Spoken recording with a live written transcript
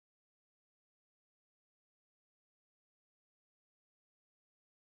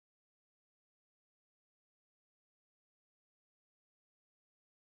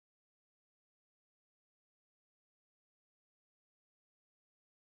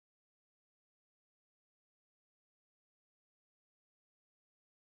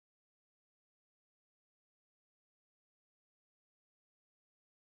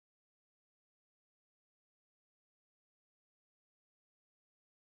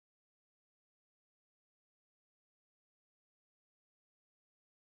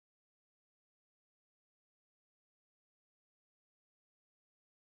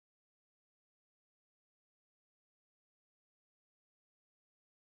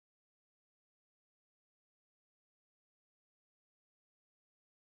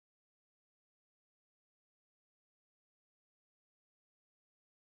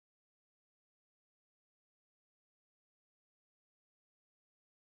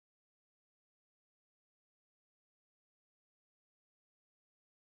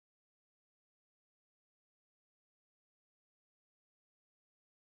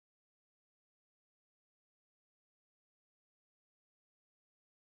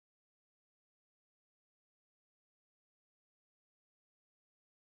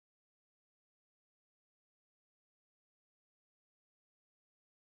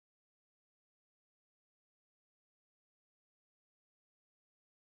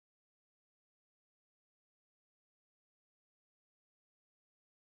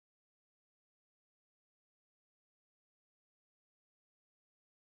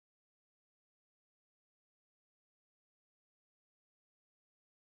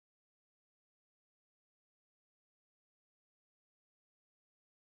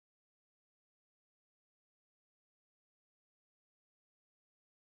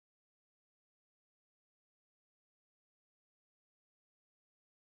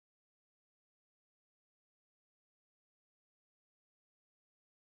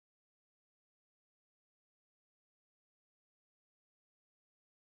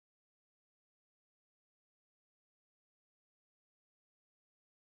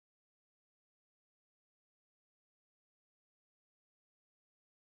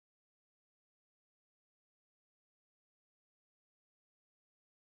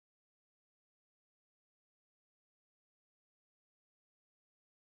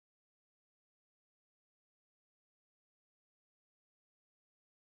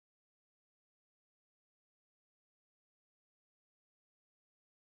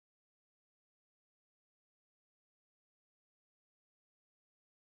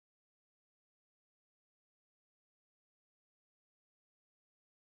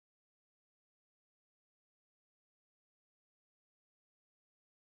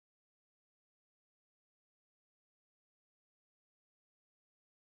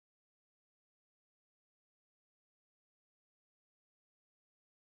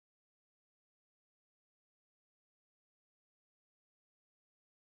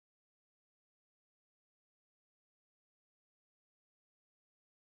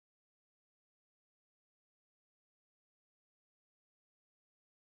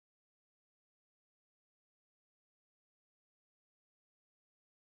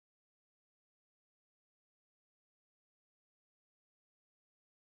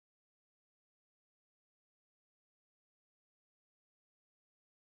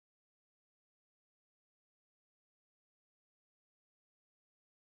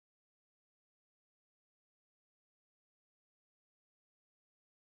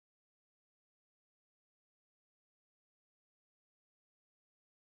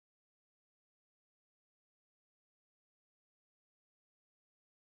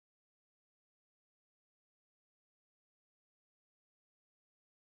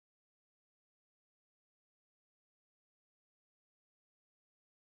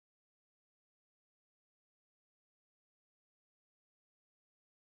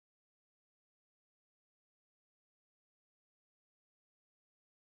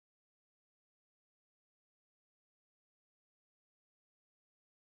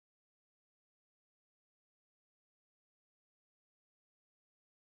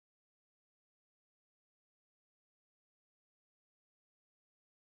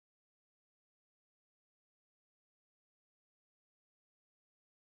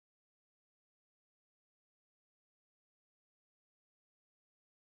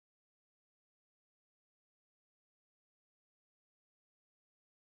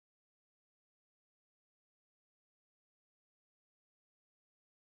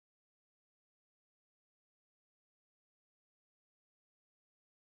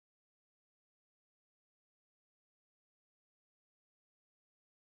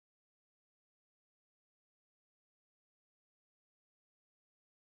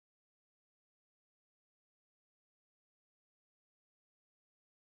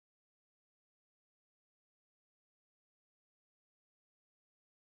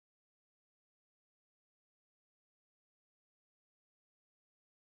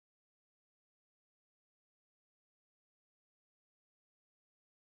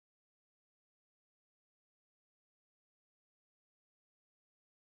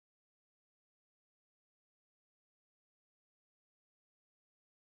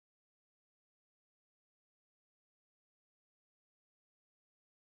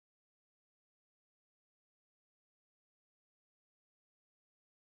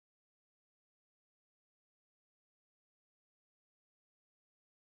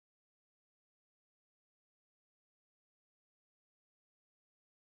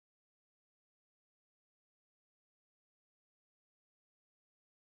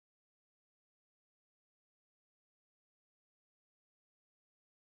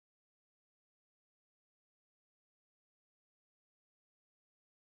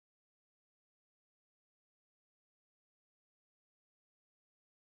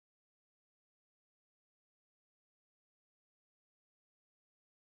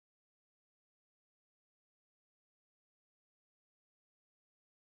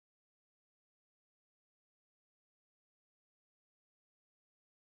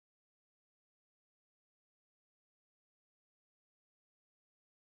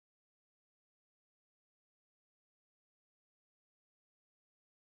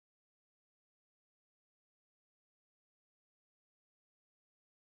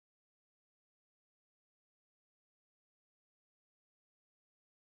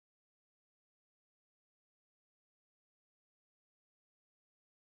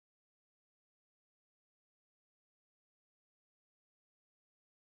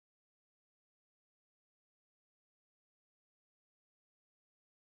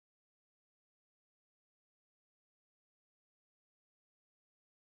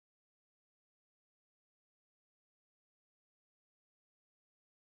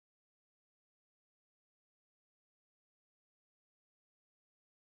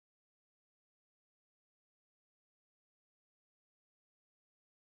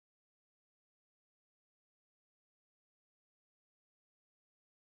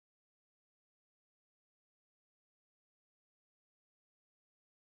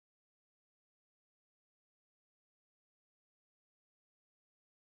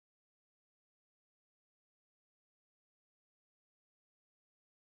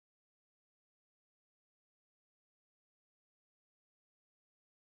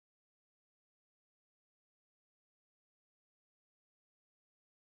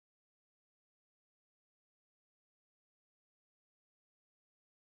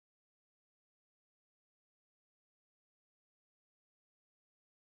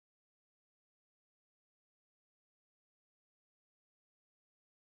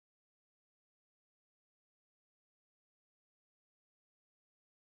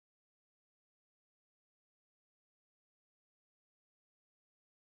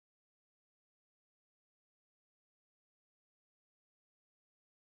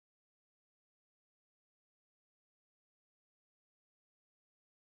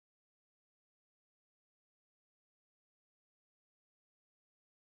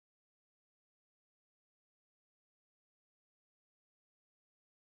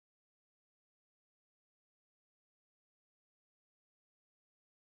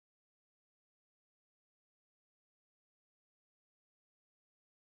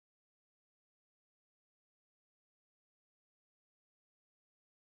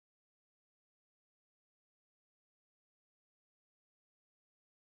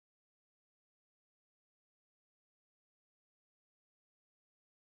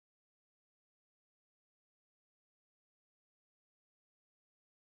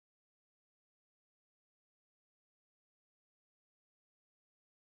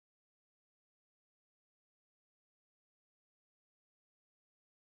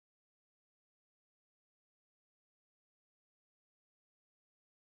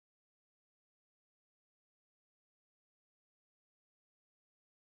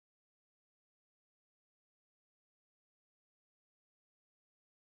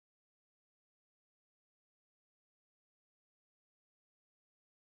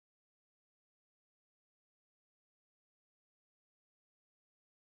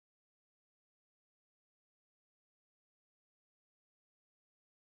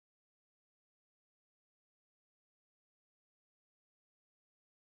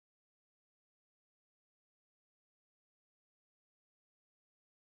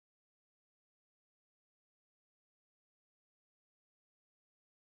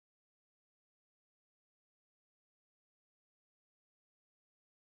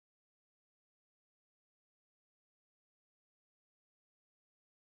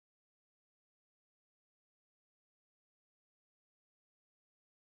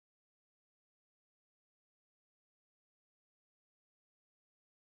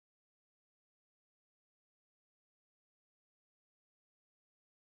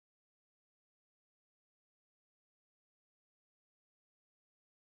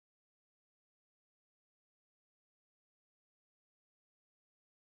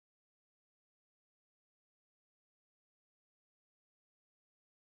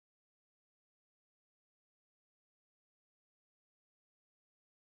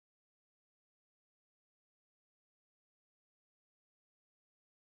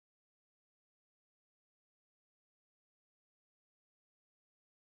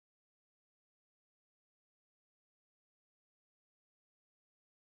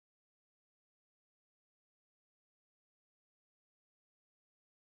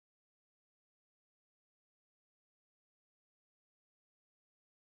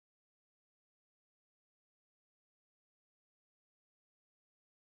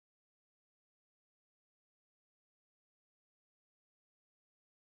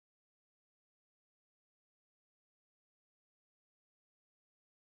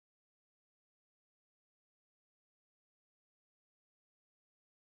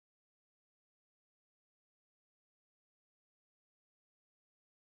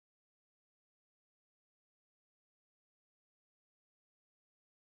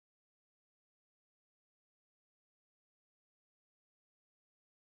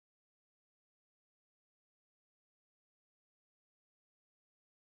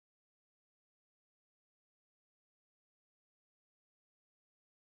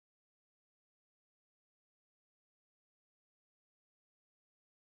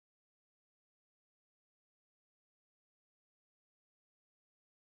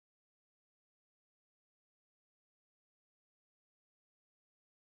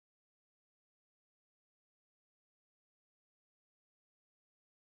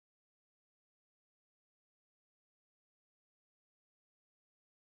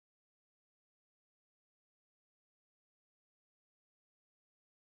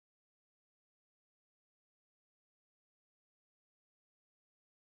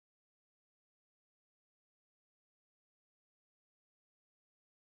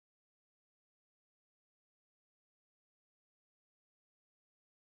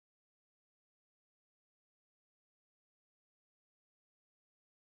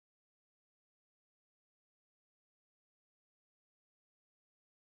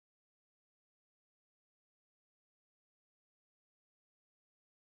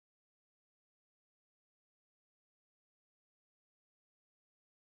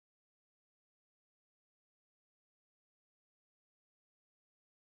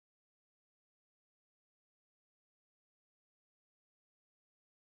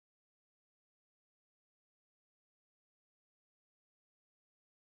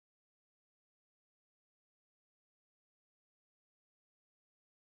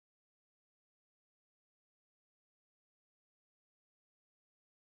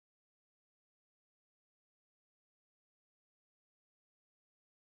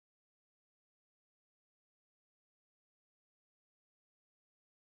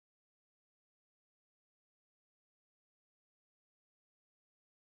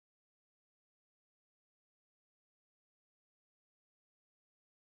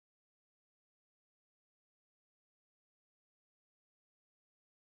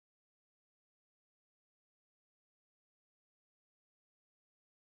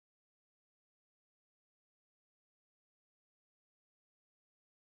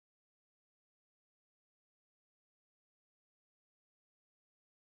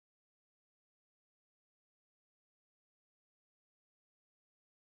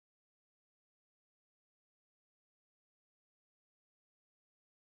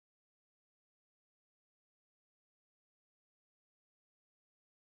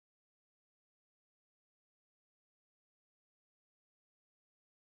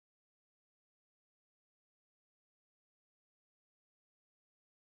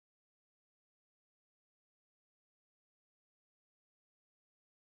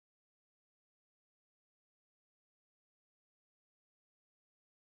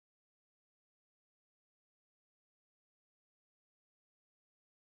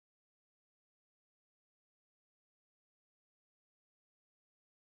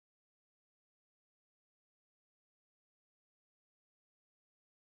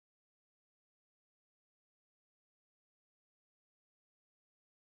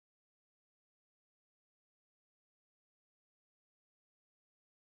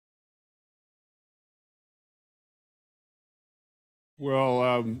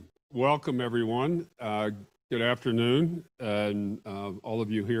Well, welcome everyone. Good afternoon, and all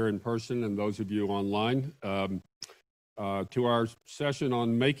of you here in person and those of you online to our session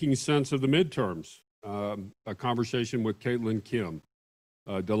on making sense of the midterms, a conversation with Caitlyn Kim.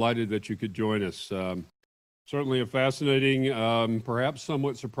 Delighted that you could join us. Certainly a fascinating, perhaps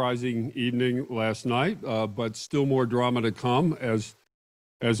somewhat surprising evening last night, but still more drama to come as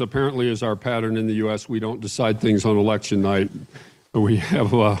apparently is our pattern in the U.S. We don't decide things on election night. We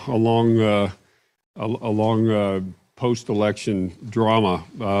have a long post-election drama.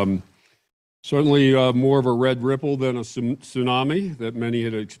 Certainly more of a red ripple than a tsunami that many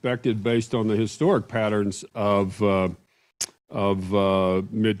had expected based on the historic patterns of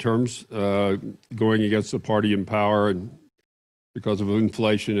midterms going against the party in power and because of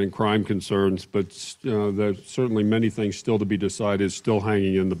inflation and crime concerns. But there's certainly many things still to be decided, still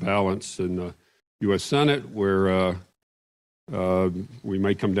hanging in the balance in the U.S. Senate, where we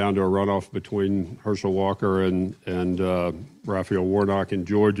may come down to a runoff between Herschel Walker and Raphael Warnock in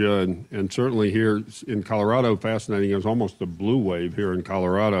Georgia, and certainly here in Colorado, fascinating. It's almost a blue wave here in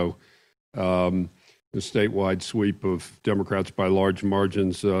Colorado. The statewide sweep of Democrats by large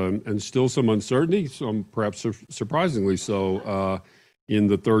margins, and still some uncertainty, some perhaps surprisingly so, in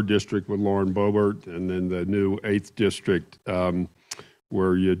the 3rd district with Lauren Boebert, and then the new 8th district,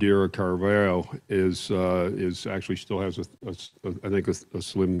 where Yadira Carvalho is actually still has I think a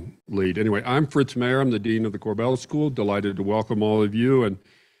slim lead. Anyway, I'm Fritz Mayer. I'm the dean of the Corbell School. Delighted to welcome all of you and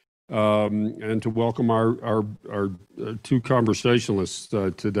to welcome our 2 conversationalists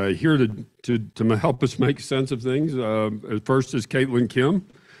today here to help us make sense of things. First is Caitlyn Kim,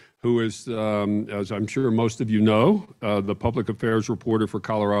 who is, as I'm sure most of you know, the public affairs reporter for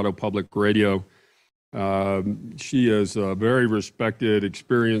Colorado Public Radio. She is a very respected,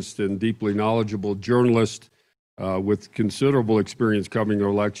 experienced, and deeply knowledgeable journalist with considerable experience covering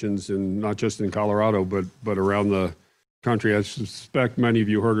elections, and not just in Colorado, but around the country. I suspect many of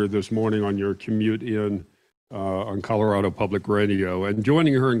you heard her this morning on your commute in on Colorado Public Radio. And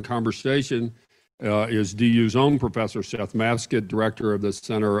joining her in conversation is DU's own Professor Seth Maskett, director of the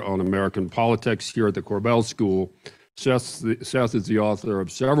Center on American Politics here at the Corbell School. Seth is the author of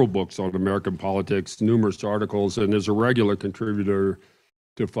several books on American politics, numerous articles, and is a regular contributor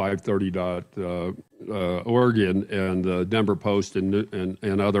to 530.org and Denver Post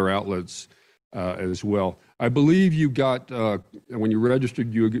and other outlets as well. I believe you got, when you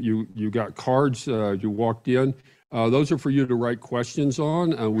registered, you got cards, you walked in. Those are for you to write questions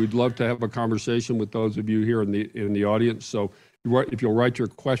on. We'd love to have a conversation with those of you here in the audience. So if you'll write your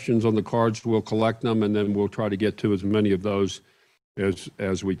questions on the cards, we'll collect them, and then we'll try to get to as many of those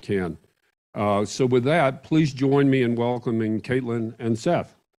as we can. So with that, please join me in welcoming Caitlyn and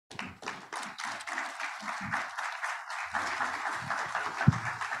Seth.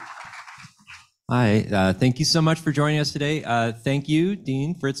 Hi, thank you so much for joining us today. Thank you,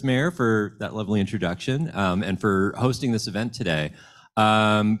 Dean Fritz Mayer, for that lovely introduction and for hosting this event today.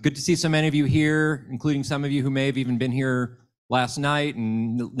 Good to see so many of you here, including some of you who may have even been here last night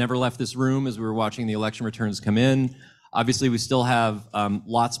and never left this room as we were watching the election returns come in. Obviously, we still have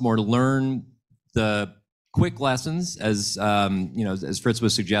lots more to learn. The quick lessons, as as Fritz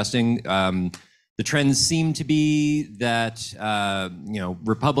was suggesting, the trends seem to be that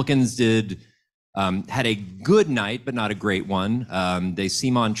Republicans had a good night, but not a great one. They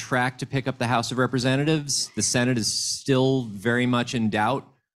seem on track to pick up the House of Representatives. The Senate is still very much in doubt.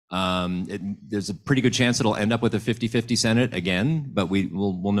 There's a pretty good chance it'll end up with a 50-50 Senate again, but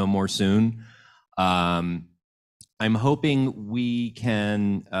we'll know more soon. I'm hoping we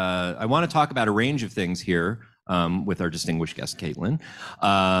can, I want to talk about a range of things here with our distinguished guest, Caitlyn.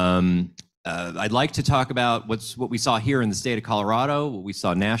 I'd like to talk about what we saw here in the state of Colorado, what we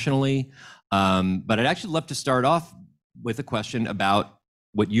saw nationally, but I'd actually love to start off with a question about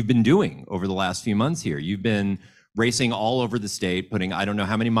what you've been doing over the last few months here. You've been racing all over the state, putting I don't know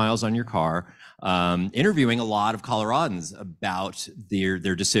how many miles on your car, interviewing a lot of Coloradans about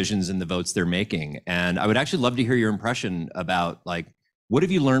their decisions and the votes they're making. And I would actually love to hear your impression about, like, what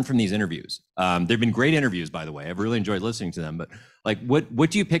have you learned from these interviews? They've been great interviews, by the way. I've really enjoyed listening to them. But like, what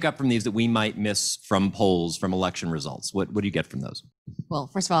do you pick up from these that we might miss from polls, from election results? What do you get from those? Well,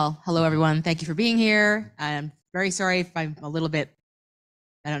 first of all, hello, everyone. Thank you for being here. I'm very sorry if I'm a little bit,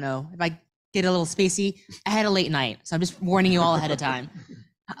 I don't know, if I get a little spacey. I had a late night, so I'm just warning you all ahead of time.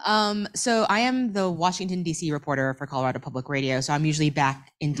 So I am the Washington, D.C. reporter for Colorado Public Radio, so I'm usually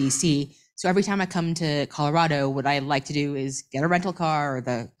back in D.C. So every time I come to Colorado, what I like to do is get a rental car or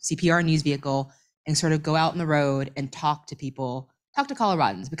the CPR news vehicle and sort of go out on the road and talk to people, talk to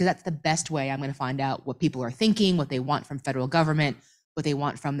Coloradans, because that's the best way I'm going to find out what people are thinking, what they want from federal government, what they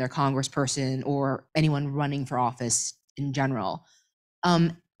want from their congressperson or anyone running for office in general.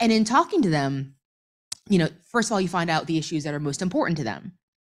 And in talking to them, first of all, you find out the issues that are most important to them.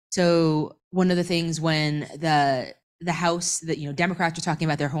 So one of the things when the House, that Democrats are talking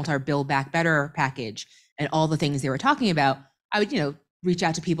about their whole entire Build Back Better package and all the things they were talking about, I would reach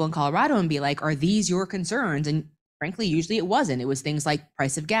out to people in Colorado and be like, are these your concerns? And frankly, usually it wasn't. It was things like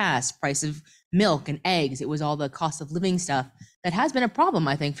price of gas, price of milk and eggs. It was all the cost of living stuff that has been a problem,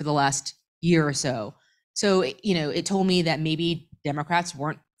 I think, for the last year or so. So, it told me that maybe Democrats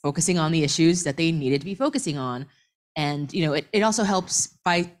weren't focusing on the issues that they needed to be focusing on. And, it also helps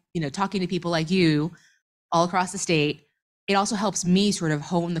by, talking to people like you all across the state. It also helps me sort of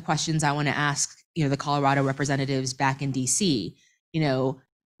hone the questions I want to ask, the Colorado representatives back in DC.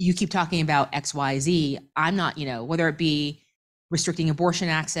 You keep talking about X, Y, Z. I'm not, whether it be restricting abortion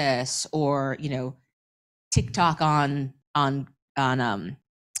access or, TikTok on a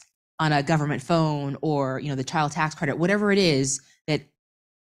government phone, or, the child tax credit, whatever it is that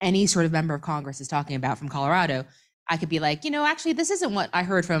any sort of member of Congress is talking about from Colorado, I could be like, actually, this isn't what I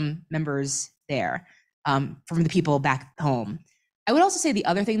heard from members there, from the people back home. I would also say the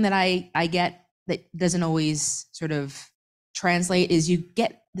other thing that I get that doesn't always sort of translate is you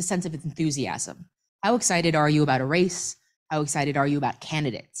get the sense of enthusiasm. How excited are you about a race? How excited are you about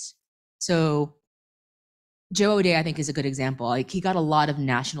candidates? So Joe O'Dea, I think, is a good example. Like, he got a lot of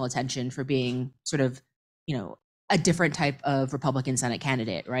national attention for being sort of, a different type of Republican Senate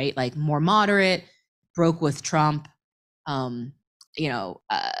candidate, right? Like more moderate, broke with Trump, more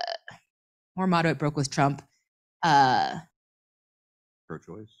moderate, broke with Trump.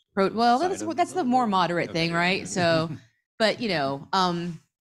 Pro-choice. Well, that's the more moderate thing, right? So, but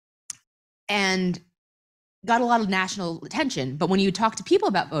and got a lot of national attention. But when you talk to people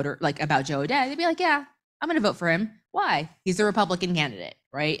about about Joe O'Dea, they'd be like, yeah, I'm going to vote for him. Why? He's the Republican candidate,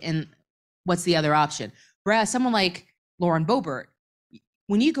 right? And what's the other option? Whereas someone like Lauren Boebert,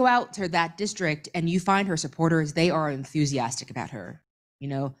 when you go out to that district and you find her supporters, they are enthusiastic about her.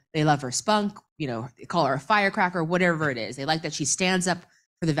 They love her spunk, they call her a firecracker, whatever it is. They like that she stands up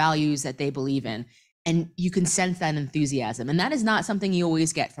for the values that they believe in. And you can sense that enthusiasm. And that is not something you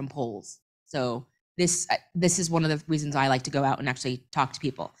always get from polls. So this is one of the reasons I like to go out and actually talk to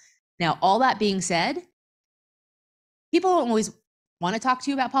people. Now, all that being said, people don't always want to talk to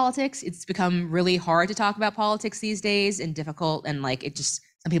you about politics. It's become really hard to talk about politics these days, and difficult, and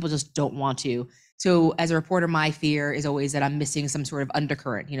some people just don't want to. So as a reporter, my fear is always that I'm missing some sort of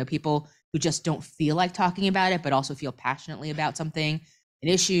undercurrent, people who just don't feel like talking about it, but also feel passionately about something, an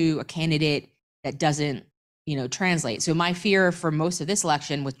issue, a candidate that doesn't, translate. So my fear for most of this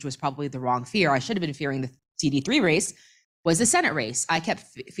election, which was probably the wrong fear, I should have been fearing the CD3 race, was the Senate race. I kept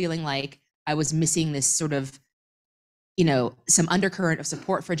feeling like I was missing this sort of, some undercurrent of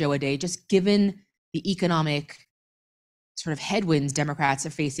support for Joe O'Dea, just given the economic sort of headwinds Democrats are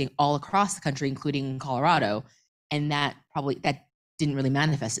facing all across the country, including in Colorado. And that didn't really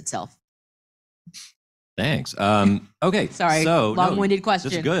manifest itself. Thanks. Okay. Sorry, so long-winded question.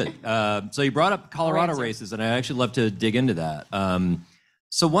 That's good. So you brought up Colorado races, and I actually love to dig into that.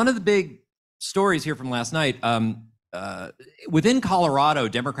 So one of the big stories here from last night, within Colorado,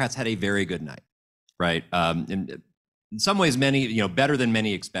 Democrats had a very good night, right? In some ways, many, better than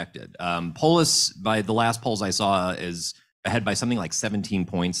many expected. Polis, by the last polls I saw, is ahead by something like 17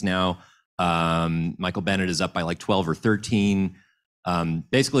 points now. Michael Bennet is up by like 12 or 13.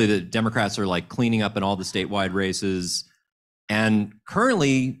 Basically, the Democrats are like cleaning up in all the statewide races. And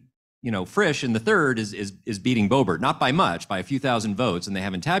currently, Frisch in the third is beating Boebert, not by much, by a few thousand votes, and they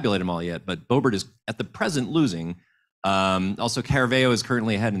haven't tabulated them all yet, but Boebert is at the present losing. Also, Caraveo is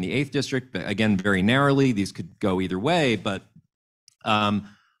currently ahead in the 8th district, but again, very narrowly. These could go either way, but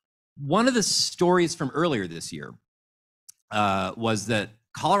one of the stories from earlier this year was that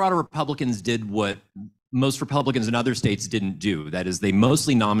Colorado Republicans did what most Republicans in other states didn't do. That is, they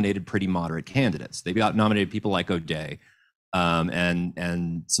mostly nominated pretty moderate candidates. They got nominated people like O'Dea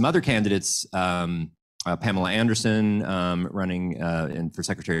and some other candidates, Pamela Anderson running for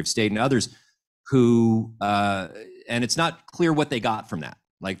Secretary of State, and others who, and it's not clear what they got from that.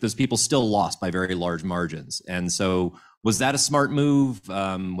 Like, those people still lost by very large margins. And so was that a smart move?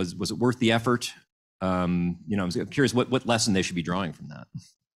 Was it worth the effort? I'm curious what lesson they should be drawing from that.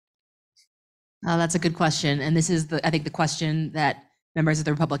 That's a good question. And this is I think the question that members of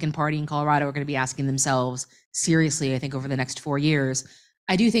the Republican Party in Colorado are going to be asking themselves seriously, I think, over the next 4 years.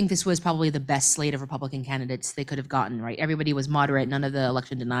 I do think this was probably the best slate of Republican candidates they could have gotten, right? Everybody was moderate, none of the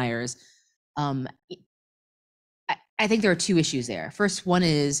election deniers. I think there are two issues there. First one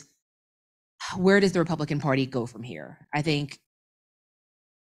is, where does the Republican Party go from here? I think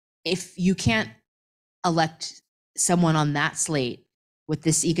if you can't elect someone on that slate with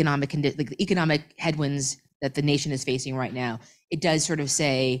this economic headwinds that the nation is facing right now, it does sort of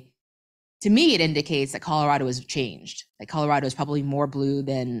say, to me, it indicates that Colorado has changed. Like Colorado is probably more blue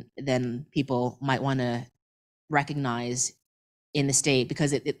than people might want to recognize in the state,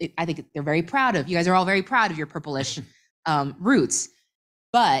 because I think they're very proud of, you guys are all very proud of your purplish roots.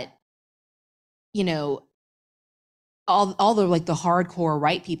 But, you know, all the like the hardcore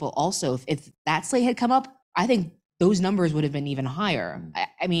right people also, if that slate had come up, I think those numbers would have been even higher.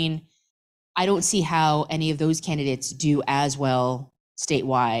 I mean, I don't see how any of those candidates do as well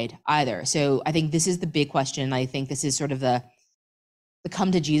statewide either. So I think this is the big question. I think this is sort of the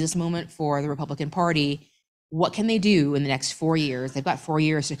come to Jesus moment for the Republican Party. What can they do in the next 4 years? They've got 4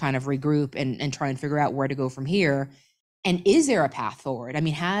 years to kind of regroup and try and figure out where to go from here. And is there a path forward? I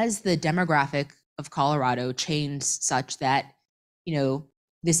mean, has the demographic of Colorado changed such that, you know,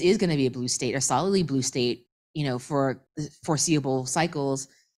 this is going to be a blue state, a solidly blue state, you know, for the foreseeable cycles,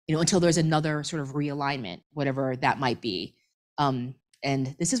 you know, until there's another sort of realignment, whatever that might be.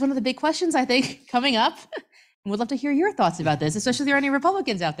 And this is one of the big questions, I think, coming up. And we'd love to hear your thoughts about this, especially if there are any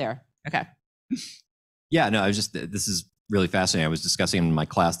Republicans out there. Okay. Yeah, no, this is really fascinating. I was discussing in my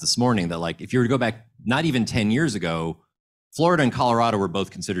class this morning that, like, if you were to go back not even 10 years ago, Florida and Colorado were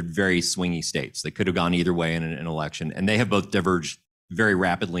both considered very swingy states. They could have gone either way in an election, and they have both diverged very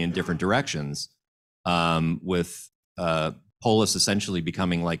rapidly in different directions, with Polis essentially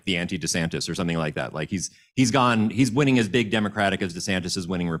becoming like the anti-DeSantis or something like that. Like he's winning as big Democratic as DeSantis is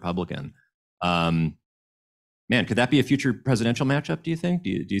winning Republican. Man, could that be a future presidential matchup, do you think?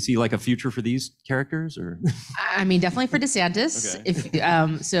 Do you see like a future for these characters? Or I mean, definitely for DeSantis. Okay.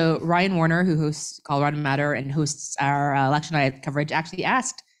 If so Ryan Warner, who hosts Colorado Matter and hosts our election night coverage, actually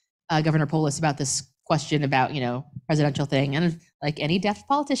asked Governor Polis about this question about, you know, presidential thing. And like any deft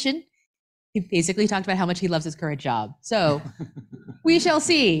politician, he basically talked about how much he loves his current job. So we shall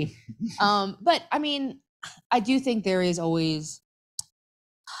see. But I mean, I do think there is always,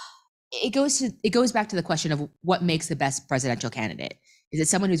 it goes back to the question of what makes the best presidential candidate. Is it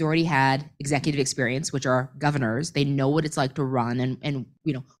someone who's already had executive experience, which are governors? They know what it's like to run and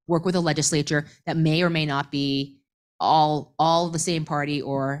you know, work with a legislature that may or may not be all the same party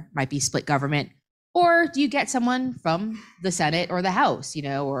or might be split government. Or do you get someone from the Senate or the House, you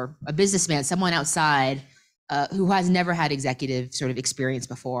know, or a businessman, someone outside who has never had executive sort of experience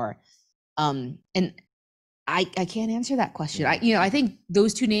before? And I can't answer that question. I think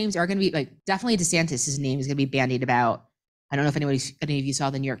those two names are going to be, like, definitely DeSantis' name is going to be bandied about. I don't know if any of you saw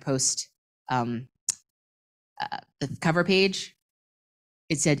the New York Post, the cover page.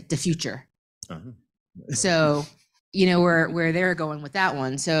 It said the future. Uh-huh. So, you know, where they're going with that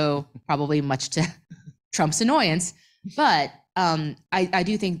one. So probably much to Trump's annoyance. But I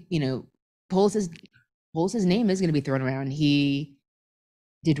do think, you know, Polis's name is going to be thrown around. He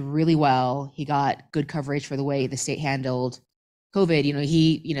did really well. He got good coverage for the way the state handled COVID.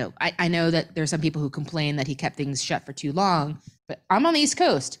 You know, I know that there's some people who complain that he kept things shut for too long, but I'm on the East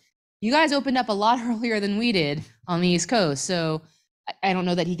Coast. You guys opened up a lot earlier than we did on the East Coast. So I don't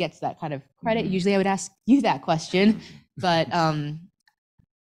know that he gets that kind of credit. Usually I would ask you that question, but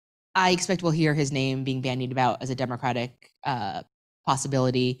I expect we'll hear his name being bandied about as a Democratic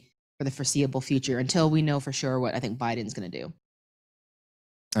possibility for the foreseeable future until we know for sure what I think Biden's going to do.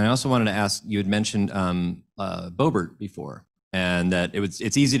 I also wanted to ask, you had mentioned Boebert before, and that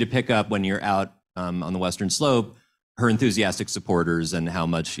it's easy to pick up when you're out on the Western Slope, her enthusiastic supporters and how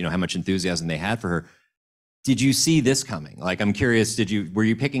much enthusiasm they had for her. Did you see this coming? Like, I'm curious, were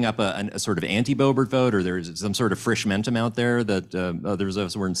you picking up a sort of anti-Boebert vote, or there's some sort of frischmentum out there that others of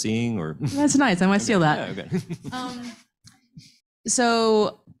us weren't seeing? Or that's nice. I might steal that. Yeah, okay.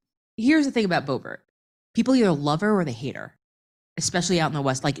 So here's the thing about Boebert. People either love her or they hate her, especially out in the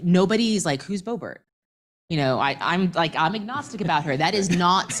West. Like, nobody's like, who's Boebert? You know, I'm agnostic about her. That is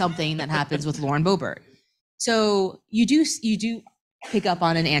not something that happens with Lauren Boebert. So you do pick up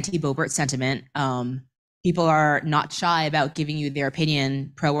on an anti-Boebert sentiment. People are not shy about giving you their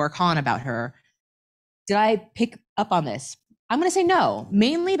opinion, pro or con, about her. Did I pick up on this? I'm going to say no,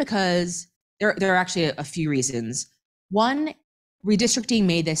 mainly because there are actually a few reasons. One, redistricting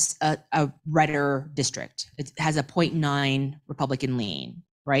made this a redder district. It has a 0.9 Republican lean,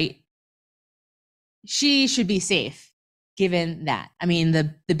 right? She should be safe given that. I mean,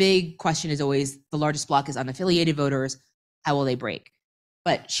 the big question is always, the largest block is unaffiliated voters. How will they break?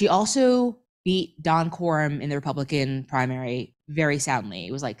 But she also beat Don Quorum in the Republican primary very soundly.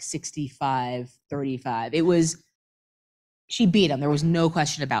 It was like 65-35. She beat him. There was no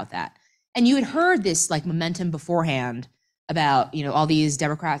question about that. And you had heard this like momentum beforehand about, all these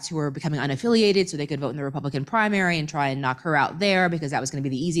Democrats who were becoming unaffiliated so they could vote in the Republican primary and try and knock her out there because that was going to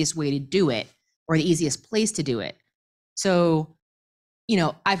be the easiest way to do it, or the easiest place to do it. So,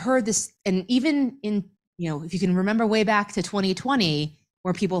 I've heard this, and even in, if you can remember way back to 2020,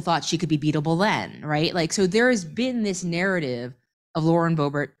 where people thought she could be beatable then, right? Like, so there has been this narrative of Lauren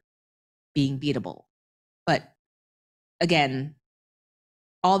Boebert being beatable. But again,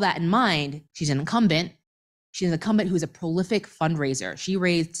 all that in mind, she's an incumbent. She's an incumbent who's a prolific fundraiser. She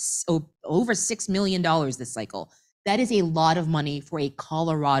raised over $6 million this cycle. That is a lot of money for a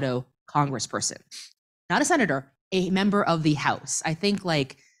Colorado congressperson, not a senator, a member of the House. I think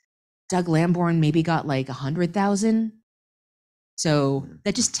like Doug Lamborn maybe got like 100,000. So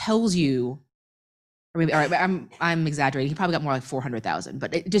that just tells you, or maybe, all right, I'm exaggerating. He probably got more like 400,000,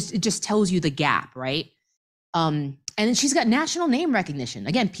 but it just tells you the gap, right? And then she's got national name recognition.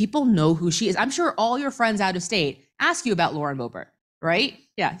 Again, people know who she is. I'm sure all your friends out of state ask you about Lauren Boebert, right?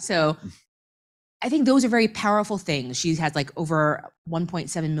 Yeah. So I think those are very powerful things. She has like over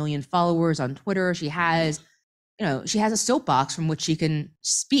 1.7 million followers on Twitter. She has, she has a soapbox from which she can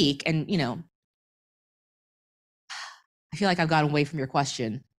speak. And, I feel like I've gotten away from your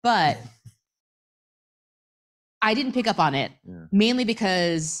question, but I didn't pick up on it, mainly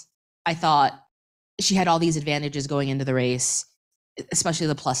because I thought she had all these advantages going into the race, especially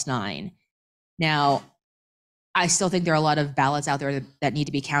the +9. Now, I still think there are a lot of ballots out there that need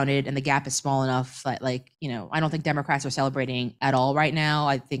to be counted, and the gap is small enough that, like, I don't think Democrats are celebrating at all right now.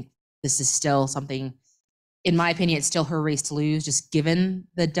 I think this is still something, in my opinion, it's still her race to lose, just given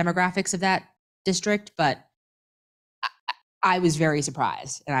the demographics of that district. But I was very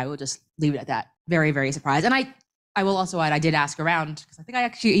surprised, and I will just leave it at that. Very, very surprised. And I will also add, I did ask around, because I think I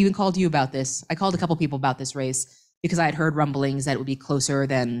actually even called you about this. I called a couple people about this race because I had heard rumblings that it would be closer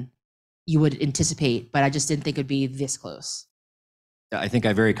than you would anticipate, but I just didn't think it'd be this close. I think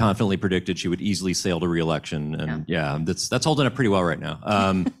I very confidently predicted she would easily sail to re-election, and that's holding up pretty well right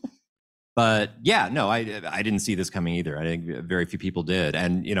now. But yeah, no, I didn't see this coming either. I think very few people did,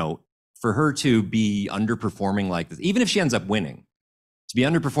 and for her to be underperforming like this, even if she ends up winning, to be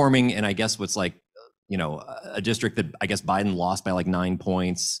underperforming in, I guess, what's like, a district that I guess Biden lost by like 9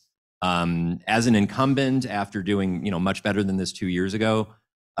 points, as an incumbent after doing, much better than this 2 years ago.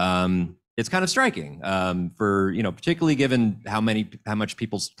 It's kind of striking, for, particularly given how much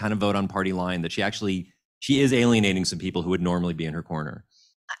people kind of vote on party line, that she is alienating some people who would normally be in her corner.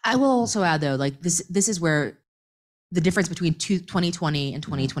 I will also add, though, like this is where the difference between 2020 and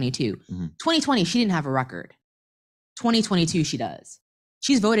 2022. 2020, she didn't have a record. 2022, she does.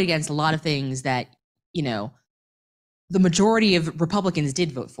 She's voted against a lot of things that, the majority of Republicans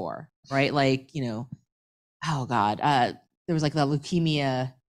did vote for, right? Like, oh God, there was like the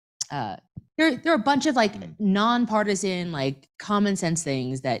leukemia. There are a bunch of like nonpartisan, like common sense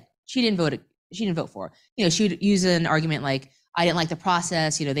things that she didn't vote for. She would use an argument like, I didn't like the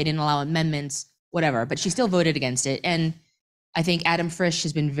process, they didn't allow amendments, whatever, but she still voted against it. And I think Adam Frisch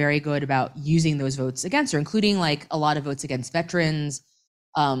has been very good about using those votes against her, including like a lot of votes against veterans,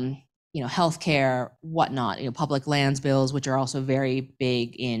 healthcare, whatnot, public lands bills, which are also very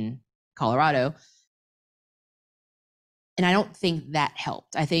big in Colorado. And I don't think that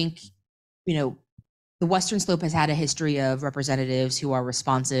helped. I think, the Western Slope has had a history of representatives who are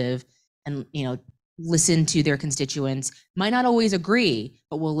responsive and, listen to their constituents, might not always agree,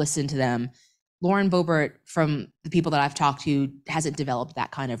 but will listen to them. Lauren Boebert, from the people that I've talked to, hasn't developed that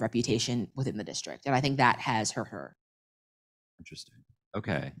kind of reputation within the district. And I think that has hurt her. Interesting.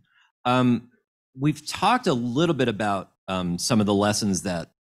 Okay. We've talked a little bit about some of the lessons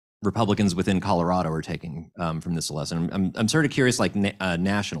that Republicans within Colorado are taking from this lesson. I'm sort of curious, like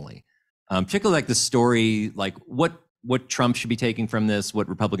nationally, particularly like the story, like what Trump should be taking from this, what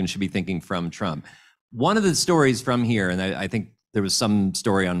Republicans should be thinking from Trump. One of the stories from here, and I think there was some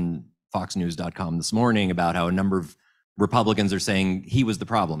story on foxnews.com this morning about how a number of Republicans are saying he was the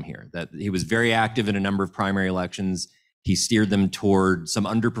problem here, that he was very active in a number of primary elections. He steered them toward some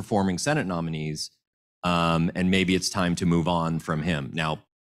underperforming Senate nominees, and maybe it's time to move on from him. Now,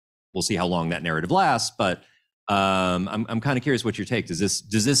 we'll see how long that narrative lasts, but I'm kind of curious what your take. Does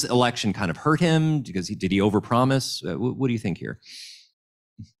this election kind of hurt him? Did he overpromise? What do you think here?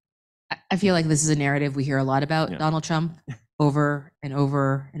 I feel like this is a narrative we hear a lot about Donald Trump over and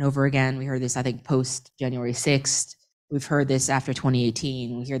over and over again. We heard this, I think, post January 6th. We've heard this after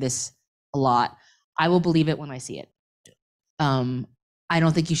 2018. We hear this a lot. I will believe it when I see it. I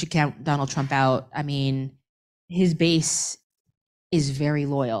don't think you should count Donald Trump out. I mean, his base is very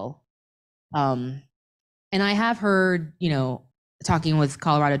loyal. And I have heard, talking with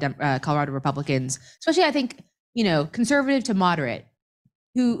Colorado Republicans, especially I think conservative to moderate,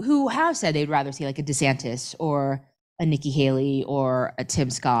 who have said they'd rather see like a DeSantis or a Nikki Haley or a Tim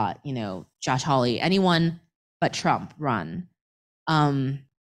Scott, Josh Hawley, anyone but Trump run.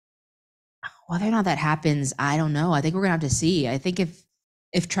 Whether or not that happens, I don't know. I think we're gonna have to see. I think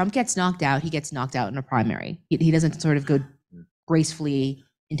if Trump gets knocked out, he gets knocked out in a primary. He doesn't sort of go gracefully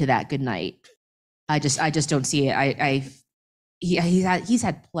into that good night. I just don't see it. He's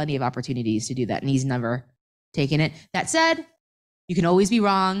had plenty of opportunities to do that, and he's never taken it. That said, you can always be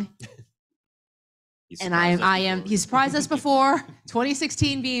wrong. He surprised us before.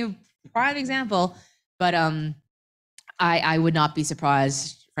 2016 being a prime example, but I would not be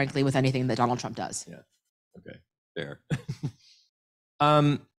surprised, frankly, with anything that Donald Trump does. Yeah. Okay. Fair.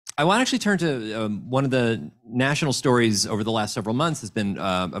 I want to actually turn to one of the national stories over the last several months has been,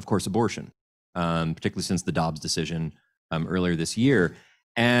 of course, abortion, particularly since the Dobbs decision earlier this year.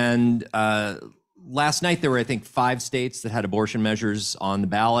 And last night, there were, I think, 5 states that had abortion measures on the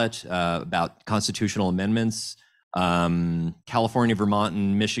ballot about constitutional amendments. California, Vermont,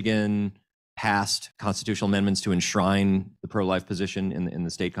 and Michigan passed constitutional amendments to enshrine the pro-life position in the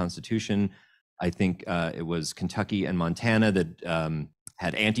state constitution. I think it was Kentucky and Montana that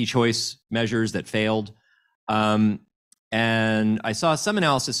had anti-choice measures that failed. And I saw some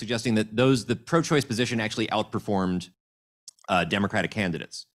analysis suggesting that the pro-choice position actually outperformed Democratic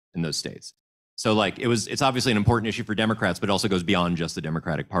candidates in those states. So like it's obviously an important issue for Democrats, but it also goes beyond just the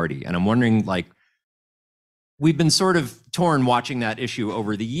Democratic Party. And I'm wondering, like, we've been sort of torn watching that issue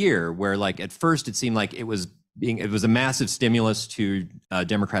over the year, where like at first it seemed like it was a massive stimulus to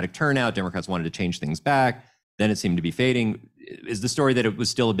Democratic turnout. Democrats wanted to change things back. Then it seemed to be fading. Is the story that it was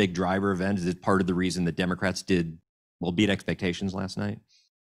still a big driver event? Is it part of the reason that Democrats beat expectations last night?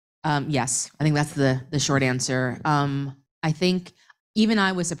 Yes, I think that's the short answer. I think even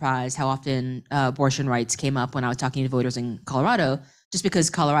I was surprised how often abortion rights came up when I was talking to voters in Colorado, just because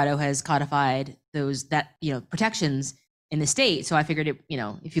Colorado has codified those protections in the state. So I figured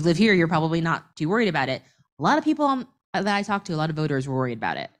if you live here, you're probably not too worried about it. A lot of people that I talked to, a lot of voters were worried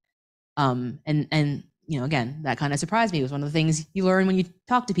about it. And again, that kind of surprised me. It was one of the things you learn when you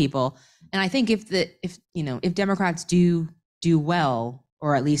talk to people. And I think if Democrats do well,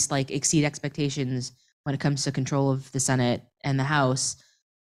 or at least like exceed expectations when it comes to control of the Senate and the House,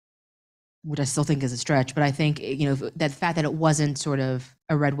 which I still think is a stretch, but I think, that fact that it wasn't sort of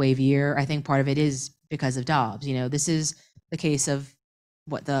a red wave year, I think part of it is because of Dobbs. This is the case of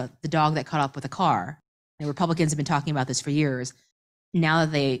the dog that caught up with a car. And Republicans have been talking about this for years. Now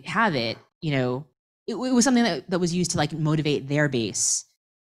that they have it, it was something that was used to like motivate their base.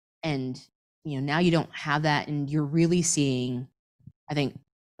 And, now you don't have that, and you're really seeing, I think,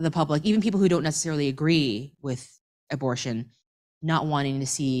 the public, even people who don't necessarily agree with abortion, not wanting to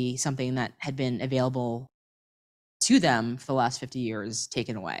see something that had been available to them for the last 50 years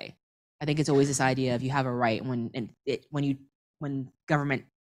taken away. I think it's always this idea of you have a right, when government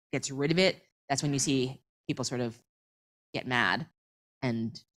gets rid of it, that's when you see people sort of get mad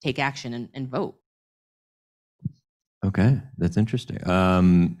and take action and vote. Okay, that's interesting.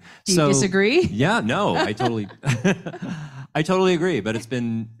 Do you disagree? Yeah, no, I totally, I totally agree. But it's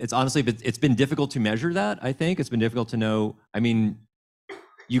been difficult to measure that. I think it's been difficult to know. I mean,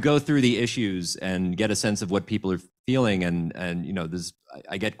 you go through the issues and get a sense of what people are feeling, and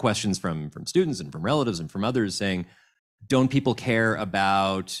I get questions from students and from relatives and from others saying, don't people care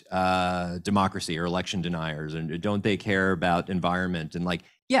about democracy or election deniers, and don't they care about environment? And like,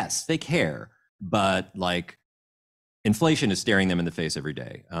 yes, they care, but like, inflation is staring them in the face every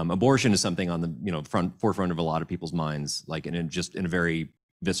day. Abortion is something on the forefront of a lot of people's minds, like in a very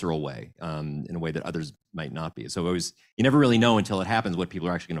visceral way, in a way that others might not be. So you never really know until it happens what people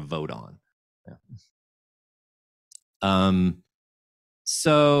are actually going to vote on. Yeah.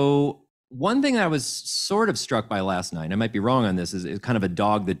 So one thing I was sort of struck by last night, and I might be wrong on this, is kind of a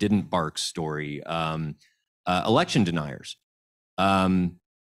dog that didn't bark story. Election deniers.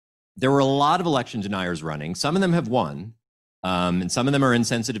 There were a lot of election deniers running. Some of them have won, and some of them are in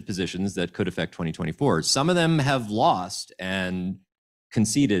sensitive positions that could affect 2024. Some of them have lost and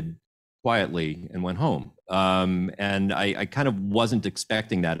conceded quietly and went home. And I kind of wasn't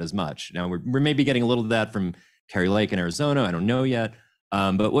expecting that as much. Now, we're maybe getting a little of that from Kari Lake in Arizona. I don't know yet.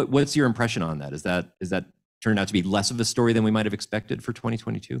 But what's your impression on that? Is that turned out to be less of a story than we might have expected for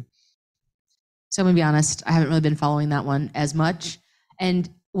 2022? So I'm gonna be honest, I haven't really been following that one as much. And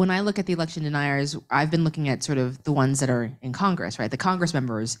when I look at the election deniers, I've been looking at sort of the ones that are in Congress, right? The Congress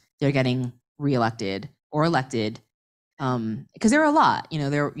members, they're getting reelected or elected, because there are a lot.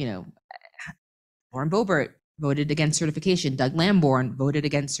 Lauren Boebert voted against certification. Doug Lamborn voted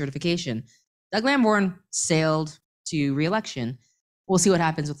against certification. Doug Lamborn sailed to re-election. We'll see what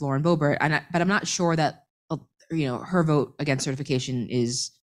happens with Lauren Boebert, but I'm not sure that her vote against certification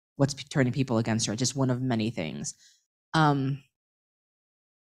is what's turning people against her. Just one of many things. On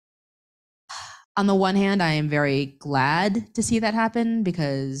the one hand, I am very glad to see that happen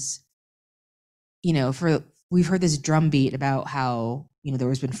because, we've heard this drumbeat about how there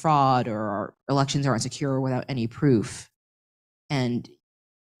has been fraud or our elections are insecure without any proof, and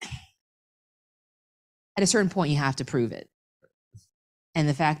at a certain point, you have to prove it. And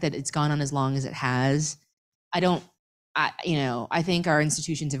the fact that it's gone on as long as it has, I think our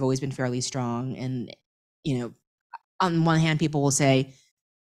institutions have always been fairly strong. And, on one hand, people will say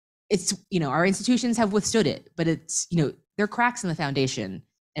it's, our institutions have withstood it, but it's, there are cracks in the foundation.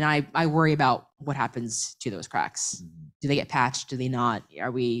 And I worry about what happens to those cracks. Do they get patched? Do they not?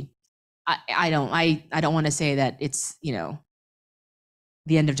 Are we, I don't want to say that it's,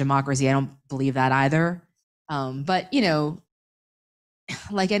 the end of democracy. I don't believe that either. But,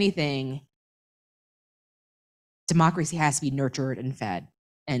 like anything, democracy has to be nurtured and fed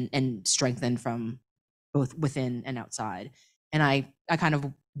and strengthened from both within and outside. And I kind of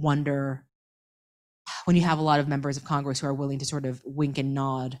wonder when you have a lot of members of Congress who are willing to sort of wink and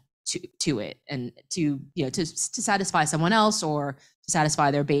nod to it and to satisfy someone else or to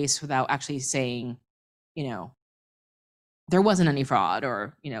satisfy their base without actually saying, there wasn't any fraud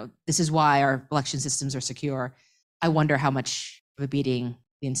or, this is why our election systems are secure. I wonder how much of a beating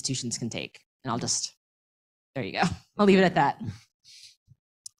the institutions can take. And there you go. I'll leave it at that.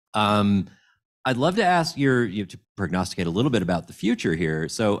 I'd love to ask you to prognosticate a little bit about the future here.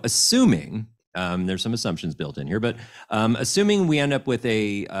 So assuming, there's some assumptions built in here, but assuming we end up with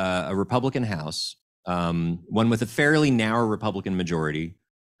a Republican House, one with a fairly narrow Republican majority,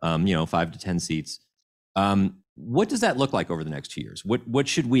 5 to 10 seats, what does that look like over the next 2 years? What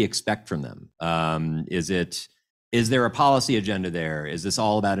should we expect from them? Is there a policy agenda there? Is this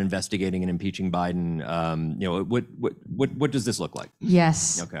all about investigating and impeaching Biden? What does this look like?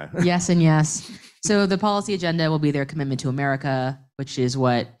 Yes. Okay. Yes and yes. So the policy agenda will be their commitment to America, which is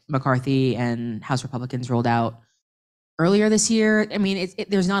what McCarthy and House Republicans rolled out earlier this year. I mean,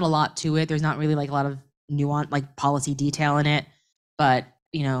 there's not a lot to it. There's not really like a lot of nuance, like policy detail in it, but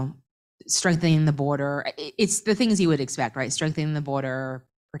strengthening the border. It's the things you would expect, right? Strengthening the border,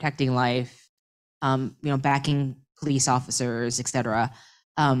 protecting life, backing police officers, et cetera,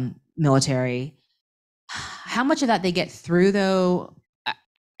 military. How much of that they get through, though?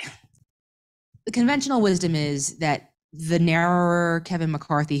 The conventional wisdom is that the narrower Kevin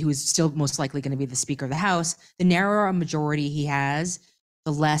McCarthy, who is still most likely going to be the Speaker of the House, the narrower a majority he has,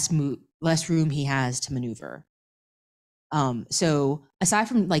 the less room he has to maneuver. So aside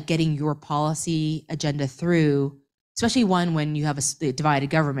from like getting your policy agenda through, especially one when you have a divided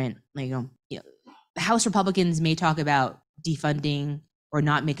government, House Republicans may talk about defunding or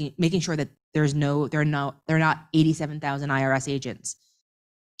not making sure that they're not 87,000 IRS agents.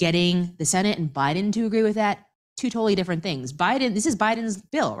 Getting the Senate and Biden to agree with that, two totally different things. This is Biden's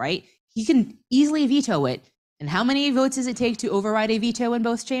bill, right? He can easily veto it. And how many votes does it take to override a veto in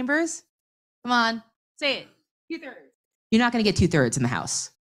both chambers? Come on, say it. 2/3. You're not going to get 2/3 in the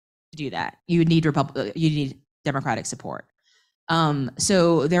House to do that. You need Democratic support.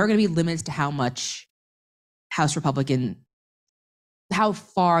 So there are going to be limits to how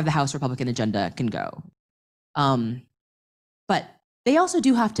far the House Republican agenda can go. But they also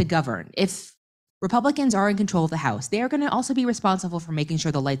do have to govern. If Republicans are in control of the House, they are going to also be responsible for making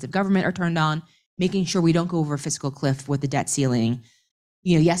sure the lights of government are turned on, making sure we don't go over a fiscal cliff with the debt ceiling.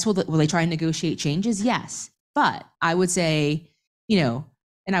 Yes, will they try and negotiate changes? Yes. But I would say, and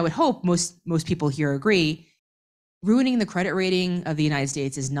I would hope most people here agree, ruining the credit rating of the United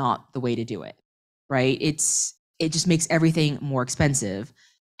States is not the way to do it, right? It just makes everything more expensive.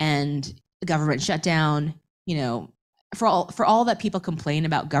 And the government shutdown, for all that people complain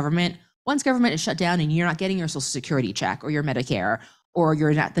about government, once government is shut down and you're not getting your Social Security check or your Medicare, or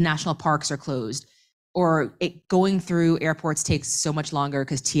the national parks are closed, or going through airports takes so much longer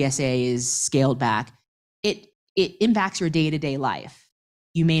because TSA is scaled back, it impacts your day-to-day life.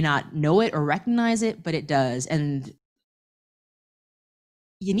 You may not know it or recognize it, but it does. And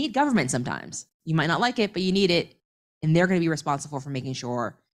you need government sometimes. You might not like it, but you need it. And they're going to be responsible for making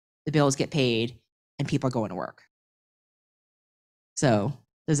sure the bills get paid and people are going to work. So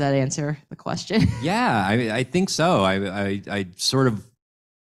does that answer the question? Yeah, I think so. I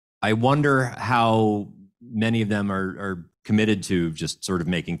wonder how many of them are committed to just sort of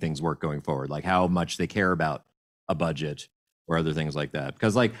making things work going forward, like how much they care about a budget or other things like that.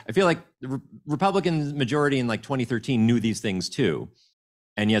 Because I feel like the Republican majority in 2013 knew these things too.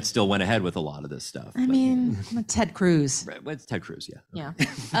 and yet still went ahead with a lot of this stuff. I mean, Ted Cruz. Right, well, it's Ted Cruz, yeah. Yeah.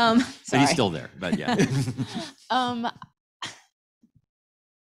 But Sorry. he's still there, but yeah.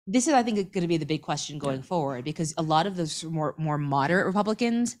 This is, I think, going to be the big question going forward, because a lot of those more moderate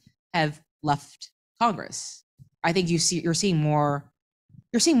Republicans have left Congress. I think you're seeing more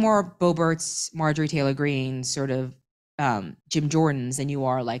Boeberts, Marjorie Taylor Greene, sort of Jim Jordans than you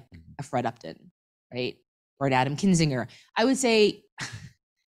are like a Fred Upton, right? Or an Adam Kinzinger. I would say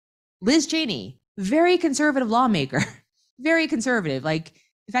Liz Cheney, very conservative lawmaker, very conservative. Like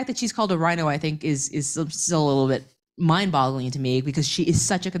the fact that she's called a rhino, I think is still a little bit mind-boggling to me, because she is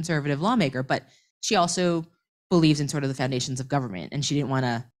such a conservative lawmaker, but she also believes in sort of the foundations of government, and she didn't want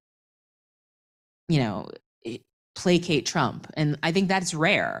to, placate Trump. And I think that's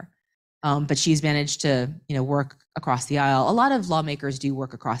rare. But she's managed to, work across the aisle. A lot of lawmakers do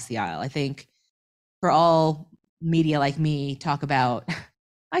work across the aisle. I think for all media like me talk about,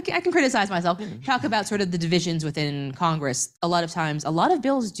 I can criticize myself, talk about sort of the divisions within Congress. A lot of times, a lot of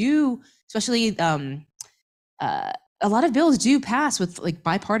bills do, especially a lot of bills do pass with like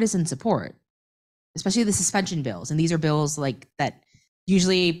bipartisan support, especially the suspension bills. And these are bills like that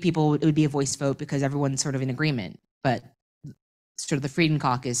usually it would be a voice vote because everyone's sort of in agreement. But sort of the Freedom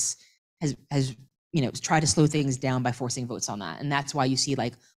Caucus has tried to slow things down by forcing votes on that. And that's why you see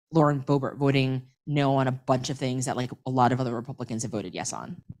like Lauren Boebert voting no on a bunch of things that like a lot of other Republicans have voted yes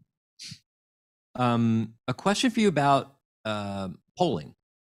on. A question for you about polling.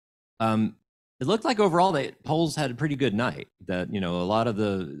 It looked like overall the polls had a pretty good night. That a lot of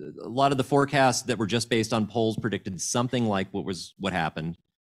the forecasts that were just based on polls predicted something like what happened.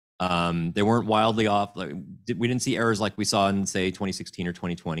 They weren't wildly off. Like, we didn't see errors like we saw in, say, 2016 or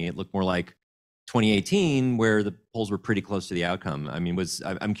 2020. It looked more like 2018, where the polls were pretty close to the outcome. I mean,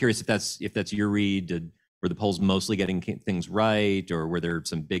 I'm curious if that's your read. Were the polls mostly getting things right, or were there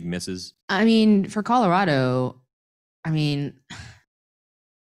some big misses? I mean, for Colorado,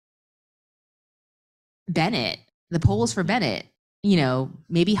 Bennett, the polls for Bennett,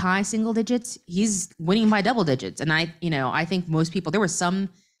 maybe high single digits. He's winning by double digits. And I think most people, there were some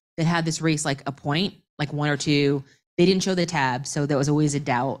that had this race like a point, like one or two. They didn't show the tab, so there was always a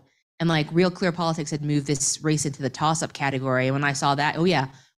doubt. And like Real Clear Politics had moved this race into the toss-up category. And when I saw that, I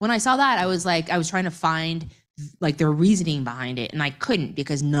was trying to find like their reasoning behind it, and I couldn't,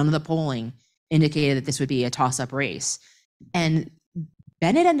 because none of the polling indicated that this would be a toss-up race. And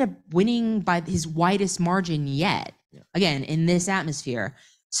Bennett ended up winning by his widest margin yet, again, in this atmosphere.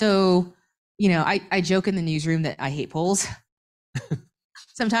 So, I joke in the newsroom that I hate polls.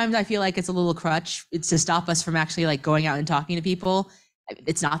 Sometimes I feel like it's a little crutch. It's to stop us from actually like going out and talking to people.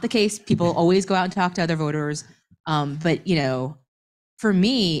 It's not the case. People always go out and talk to other voters. But, for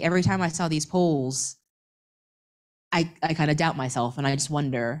me, every time I saw these polls, I kind of doubt myself, and I just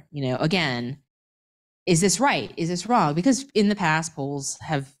wonder, again, is this right? Is this wrong? Because in the past, polls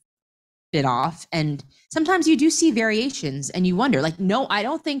have been off, and sometimes you do see variations, and you wonder. Like, no, I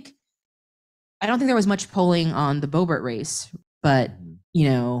don't think there was much polling on the Boebert race, but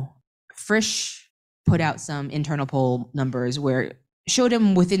Frisch put out some internal poll numbers where showed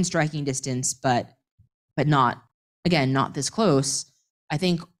him within striking distance, but not this close. I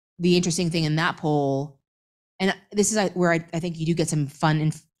think the interesting thing in that poll, and this is where I think you do get some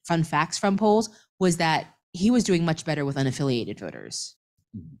fun facts from polls, was that he was doing much better with unaffiliated voters,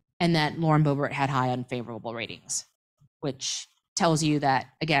 and that Lauren Boebert had high unfavorable ratings, which tells you that,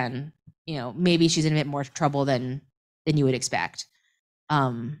 again, maybe she's in a bit more trouble than you would expect.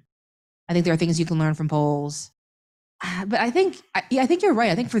 I think there are things you can learn from polls, but I think you're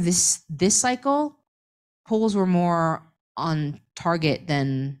right. I think for this cycle, polls were more on target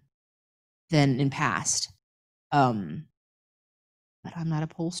than in past. But I'm not a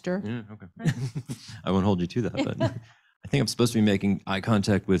pollster. Yeah, okay. I won't hold you to that, but I think I'm supposed to be making eye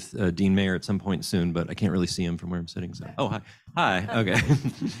contact with Dean Mayer at some point soon, but I can't really see him from where I'm sitting. So, hi, okay.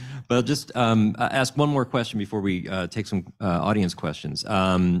 But I'll just ask one more question before we take some audience questions,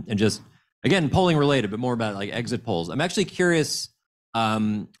 and just again polling related, but more about like exit polls. I'm actually curious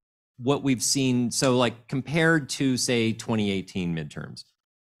what we've seen. So, like compared to say 2018 midterms,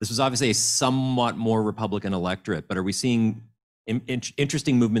 this was obviously a somewhat more Republican electorate, but are we seeing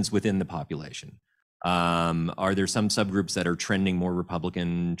interesting movements within the population? Are there some subgroups that are trending more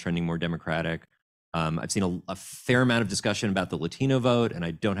Republican, trending more Democratic? I've seen a fair amount of discussion about the Latino vote, and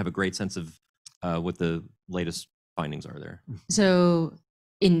I don't have a great sense of what the latest findings are there. So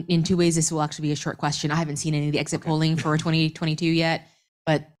in two ways, this will actually be a short question. I haven't seen any of the exit polling for 2022 yet,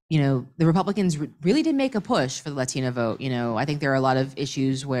 but the Republicans really did make a push for the Latino vote. I think there are a lot of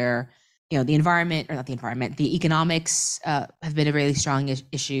issues where the environment, or not the environment, the economics have been a really strong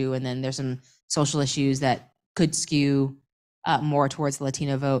issue. And then there's some social issues that could skew more towards the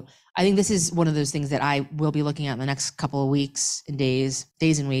Latino vote. I think this is one of those things that I will be looking at in the next couple of weeks and days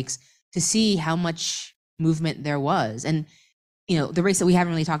and weeks to see how much movement there was. And, the race that we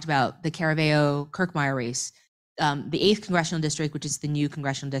haven't really talked about, the Caraveo-Kirkmeyer race, the 8th congressional district, which is the new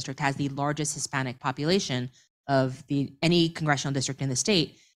congressional district, has the largest Hispanic population of any congressional district in the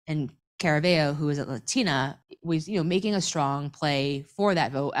state. And Caraveo, who is a Latina, was making a strong play for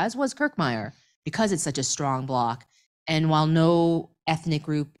that vote, as was Kirkmeyer, because it's such a strong block. And while no ethnic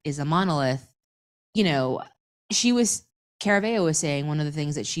group is a monolith, Caraveo was saying one of the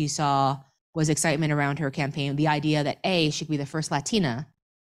things that she saw was excitement around her campaign, the idea that she could be the first Latina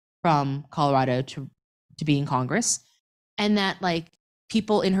from Colorado to be in Congress, and that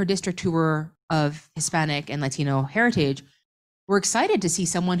people in her district who were of Hispanic and Latino heritage were excited to see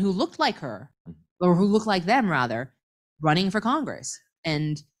someone who looked like her, or who looked like them rather, running for Congress.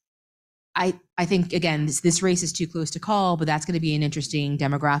 And I think, again, this race is too close to call, but that's going to be an interesting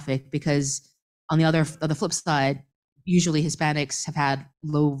demographic, because on the flip side, usually Hispanics have had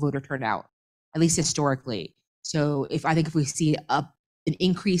low voter turnout, at least historically. So if we see an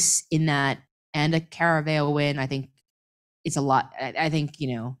increase in that and a Caraveo win, I think it's a lot. I think,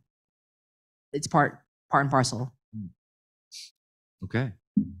 it's part and parcel. Okay.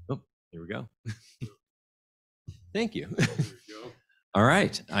 Oh, here we go. Thank you. All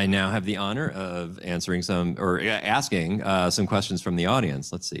right. I now have the honor of asking some questions from the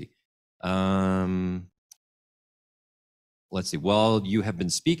audience. Let's see. While you have been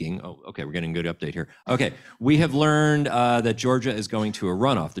speaking, we're getting a good update here. Okay, we have learned that Georgia is going to a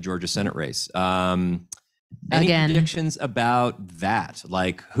runoff, the Georgia Senate race. Any predictions about that?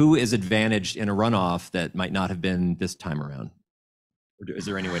 Who is advantaged in a runoff that might not have been this time around? Or is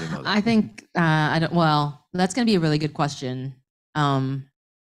there any way to know that? I think, that's going to be a really good question.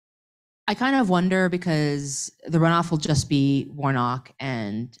 I kind of wonder, because the runoff will just be Warnock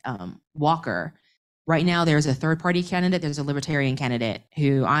and Walker. Right now, there's a third-party candidate. There's a Libertarian candidate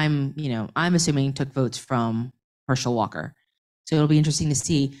who I'm assuming took votes from Herschel Walker. So it'll be interesting to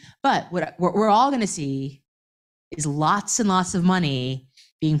see. But what we're all going to see is lots and lots of money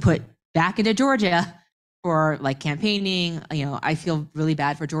being put back into Georgia for campaigning. I feel really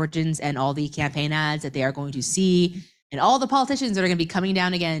bad for Georgians and all the campaign ads that they are going to see, and all the politicians that are going to be coming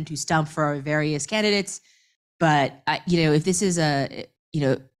down again to stump for various candidates. But if this is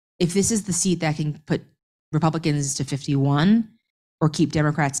if this is the seat that can put Republicans to 51 or keep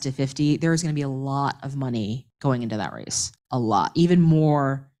Democrats to 50, there's going to be a lot of money going into that race. A lot, even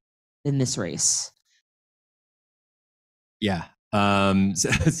more than this race. Yeah.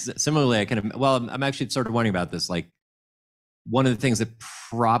 Similarly, I'm actually sort of wondering about this. One of the things that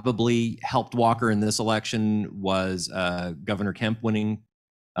probably helped Walker in this election was Governor Kemp winning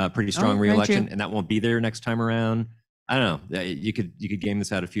a pretty strong re-election, and that won't be there next time around. I don't know. You could game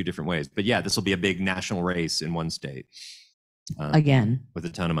this out a few different ways, but yeah, this will be a big national race in one state. Again, with a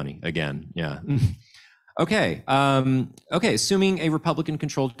ton of money. Again, yeah. Okay. Assuming a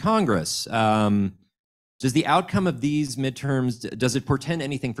Republican-controlled Congress, does the outcome of these midterms, does it portend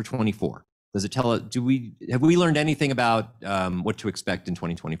anything for 24? Does it tell us? Have we learned anything about what to expect in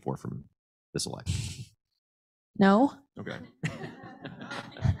 2024 from this election? No. Okay.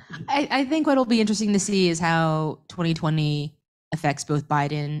 I think what'll be interesting to see is how 2020 affects both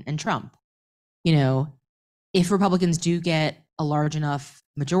Biden and Trump. If Republicans do get a large enough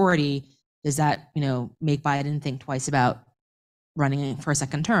majority, does that, make Biden think twice about running for a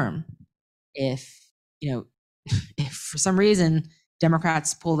second term? If for some reason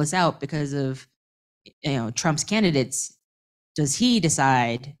Democrats pull this out because of, Trump's candidates, does he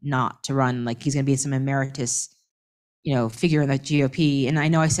decide not to run? He's going to be some emeritus, figure in the GOP. And I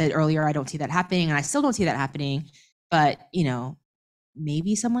know I said earlier, I don't see that happening, and I still don't see that happening, but,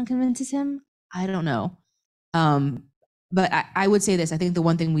 maybe someone convinces him. I don't know. But I would say this. I think the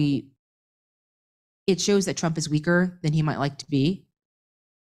one thing it shows that Trump is weaker than he might like to be.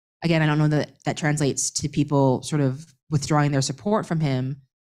 Again, I don't know that translates to people sort of withdrawing their support from him.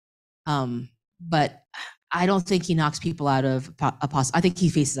 But I don't think he knocks people out of I think he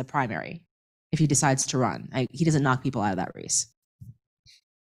faces a primary if he decides to run. He doesn't knock people out of that race.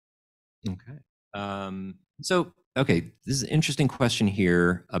 Okay. This is an interesting question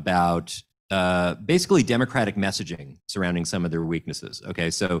here about basically Democratic messaging surrounding some of their weaknesses. Okay,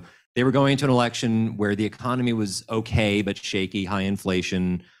 so they were going to an election where the economy was okay but shaky, high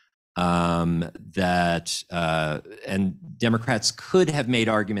inflation, and Democrats could have made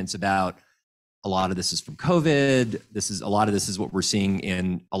arguments about a lot of this is from COVID. A lot of this is what we're seeing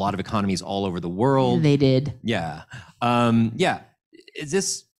in a lot of economies all over the world. They did. Yeah. How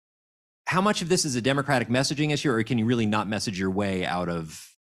much of this is a Democratic messaging issue, or can you really not message your way out of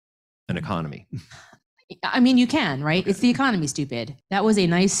an economy? I mean, you can, right? It's the economy, stupid. That was a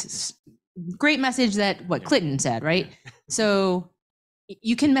nice, great message that Clinton said, right? So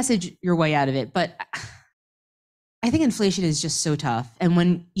you can message your way out of it, but I think inflation is just so tough. And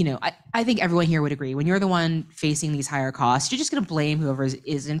when, I think everyone here would agree, when you're the one facing these higher costs, you're just going to blame whoever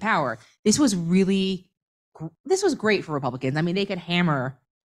is in power. This was great for Republicans. I mean, they could hammer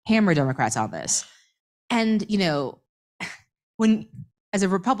Democrats on this. And,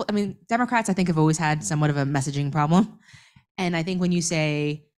 Democrats, I think, have always had somewhat of a messaging problem. And I think when you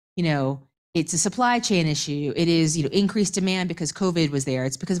say, it's a supply chain issue, it is, increased demand because COVID was there,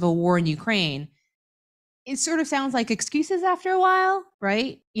 it's because of a war in Ukraine, it sort of sounds like excuses after a while,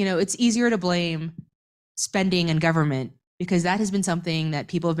 right? It's easier to blame spending and government because that has been something that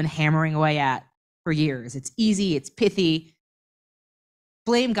people have been hammering away at for years. It's easy, it's pithy.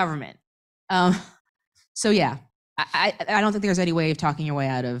 Blame government. So yeah, I don't think there's any way of talking your way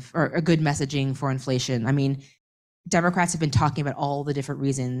out of, or a good messaging for inflation. I mean, Democrats have been talking about all the different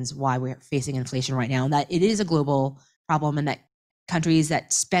reasons why we're facing inflation right now, and that it is a global problem, and that countries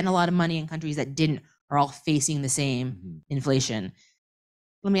that spend a lot of money and countries that didn't are all facing the same inflation.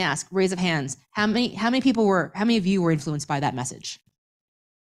 Let me ask, raise of hands, how many of you were influenced by that message?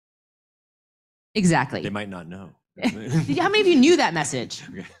 Exactly. They might not know. How many of you knew that message?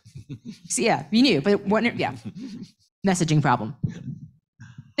 Okay. So yeah, you knew, but messaging problem.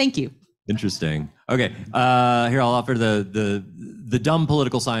 Thank you. Interesting. Okay, here I'll offer the dumb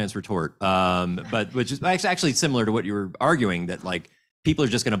political science retort, but which is actually similar to what you were arguing, that like people are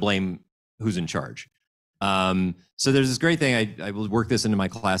just going to blame who's in charge. So there's this great thing, I will work this into my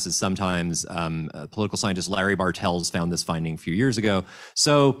classes sometimes. Political scientist Larry Bartels found this finding a few years ago.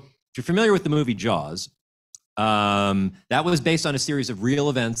 So if you're familiar with the movie Jaws, that was based on a series of real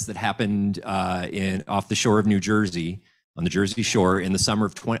events that happened off the shore of New Jersey, on the Jersey Shore in the summer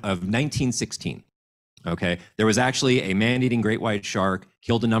of 1916. Okay, there was actually a man-eating great white shark,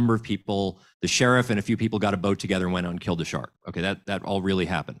 killed a number of people. The sheriff and a few people got a boat together and went out and killed the shark. Okay, that all really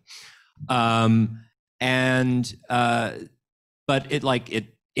happened. But it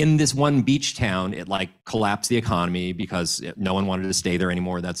in this one beach town, it like collapsed the economy because no one wanted to stay there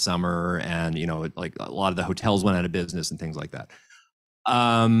anymore that summer, and like a lot of the hotels went out of business and things like that.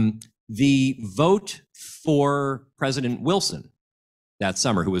 The vote for President Wilson that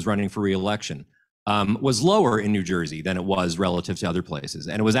summer, who was running for re-election, was lower in New Jersey than it was relative to other places.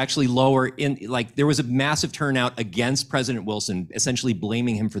 And it was actually lower there was a massive turnout against President Wilson, essentially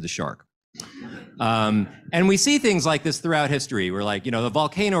blaming him for the shark. And we see things like this throughout history where the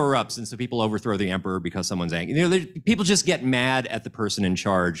volcano erupts and so people overthrow the emperor because someone's angry. People just get mad at the person in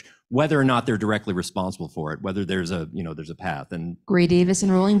charge, whether or not they're directly responsible for it, whether there's a path. And Gray Davis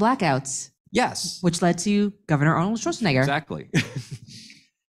and rolling blackouts. Yes. Which led to Governor Arnold Schwarzenegger. Exactly.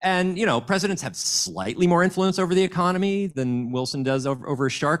 And, presidents have slightly more influence over the economy than Wilson does over a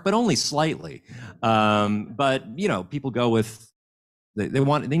shark, but only slightly. But, people go with, you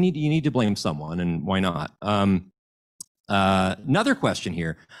need to blame someone, and why not? Another question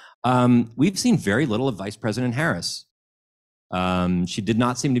here. We've seen very little of Vice President Harris. She did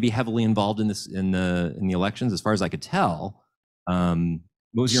not seem to be heavily involved in the elections, as far as I could tell.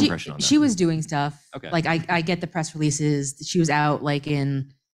 What was your impression on that? She was doing stuff. Okay. Like I get the press releases. She was out like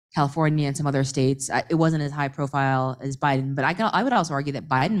in California and some other states. It wasn't as high profile as Biden, but I would also argue that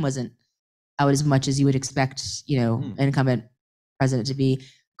Biden wasn't out as much as you would expect, an incumbent president to be.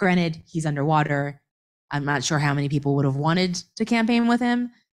 Granted, he's underwater. I'm not sure how many people would have wanted to campaign with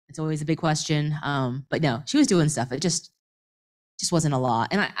him. It's always a big question. But no, she was doing stuff. It just wasn't a lot.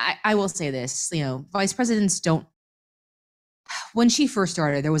 And I will say this, vice presidents don't. When she first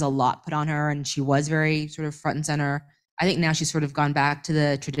started, there was a lot put on her, and she was very sort of front and center. I think now she's sort of gone back to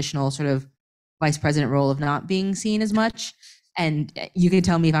the traditional sort of vice president role of not being seen as much. And you can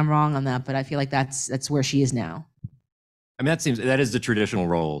tell me if I'm wrong on that, but I feel like that's where she is now. I mean, that is the traditional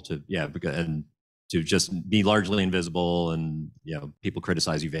role and to just be largely invisible, and people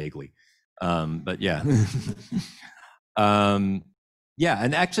criticize you vaguely. But yeah, and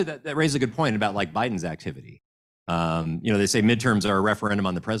actually that raises a good point about like Biden's activity. They say midterms are a referendum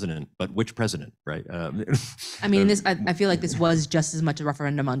on the president, but which president, right? I mean, I feel like this was just as much a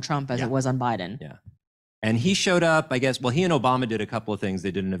referendum on Trump as it was on Biden. Yeah. And he showed up, I guess, he and Obama did a couple of things.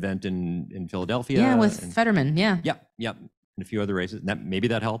 They did an event in Philadelphia. Yeah, with Fetterman, yeah. Yep, and a few other races. Maybe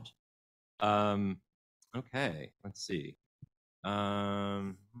that helped. Okay, let's see.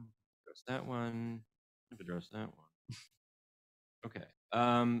 that one. I've addressed that one. Okay.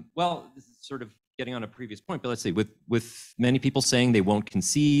 Well, this is sort of getting on a previous point, but let's see. With many people saying they won't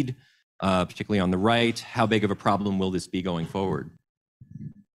concede, particularly on the right, how big of a problem will this be going forward?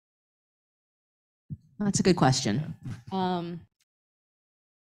 That's a good question.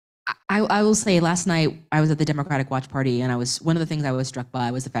 I will say last night I was at the Democratic Watch Party, and one of the things I was struck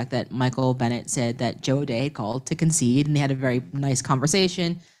by was the fact that Michael Bennet said that Joe O'Dea had called to concede, and they had a very nice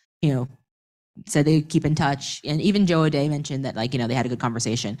conversation. Said they keep in touch, and even Joe O'Dea mentioned that they had a good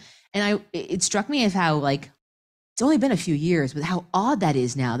conversation. And it struck me as how it's only been a few years, but how odd that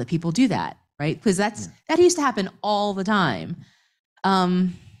is now that people do that, right? Because that used to happen all the time.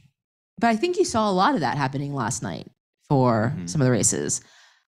 But I think you saw a lot of that happening last night for some of the races.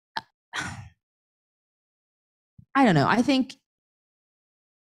 I don't know. I think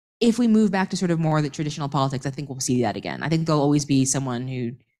if we move back to sort of more of the traditional politics, I think we'll see that again. I think there'll always be someone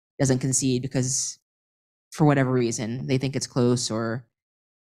who doesn't concede because for whatever reason, they think it's close or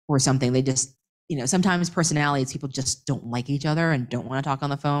something. They just, sometimes personalities, people just don't like each other and don't want to talk on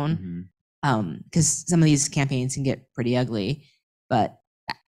the phone. Because some of these campaigns can get pretty ugly. But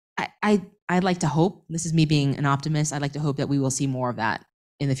I'd like to hope, this is me being an optimist, I'd like to hope that we will see more of that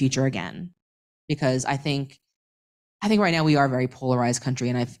in the future again. Because I think right now we are a very polarized country,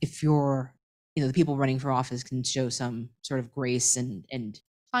 and if you're, the people running for office can show some sort of grace and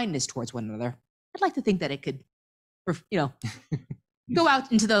kindness towards one another, I'd like to think that it could, go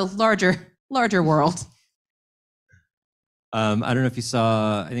out into the larger world. I don't know if you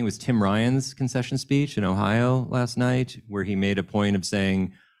saw, I think it was Tim Ryan's concession speech in Ohio last night, where he made a point of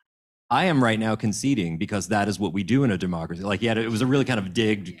saying, I am right now conceding because that is what we do in a democracy. It was a really kind of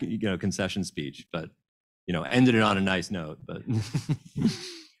dig, concession speech, but, ended it on a nice note. But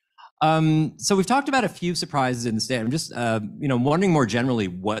so we've talked about a few surprises in the state. I'm just, wondering more generally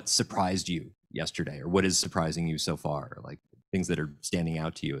what surprised you yesterday, or what is surprising you so far, like things that are standing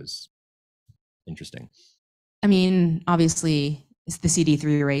out to you as interesting. I mean, obviously, it's the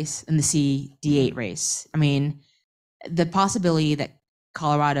CD3 race and the CD8 race. I mean, the possibility that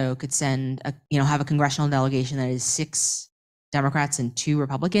Colorado could have a congressional delegation that is 6 Democrats and 2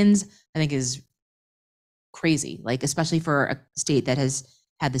 Republicans, I think is crazy. Especially for a state that has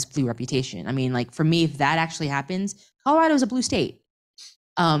had this blue reputation. I mean, for me, if that actually happens, Colorado is a blue state.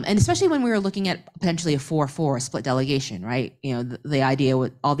 And especially when we were looking at potentially a 4-4, a split delegation, right? The idea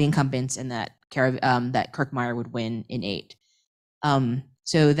with all the incumbents and that Kirkmeyer would win in 8.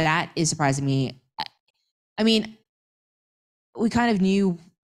 So that is surprising me. I mean, we kind of knew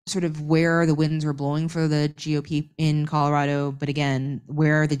sort of where the winds were blowing for the GOP in Colorado, but again,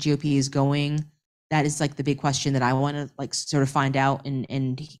 where the GOP is going, that is the big question that I want to sort of find out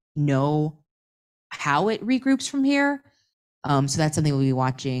and know how it regroups from here. So that's something we'll be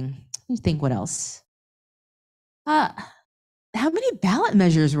watching. Let me think, what else? How many ballot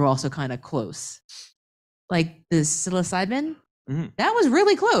measures were also kind of close? The psilocybin? That was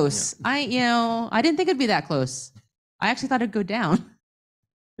really close. Yeah. I didn't think it'd be that close. I actually thought it'd go down.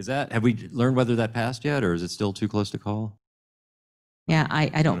 Have we learned whether that passed yet, or is it still too close to call? Yeah,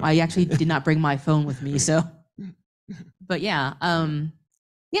 I don't. I actually did not bring my phone with me, so. But yeah,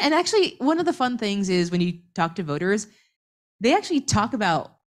 yeah, and actually, one of the fun things is when you talk to voters, they actually talk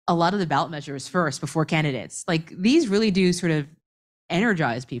about a lot of the ballot measures first before candidates. These really do sort of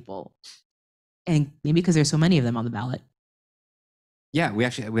energize people, and maybe because there's so many of them on the ballot. Yeah, we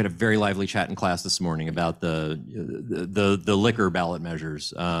had a very lively chat in class this morning about the liquor ballot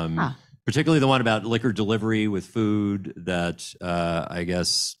measures, particularly the one about liquor delivery with food that I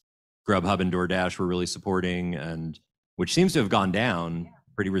guess Grubhub and DoorDash were really supporting, and which seems to have gone down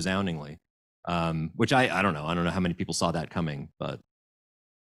pretty resoundingly. Which I don't know. I don't know how many people saw that coming, but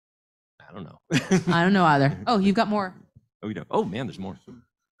I don't know. I don't know either. Oh, you've got more. Oh, you don't. Oh man, there's more.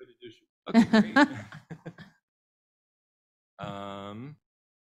 Okay, great.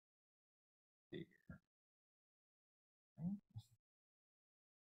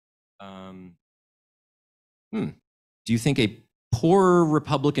 Do you think a poorer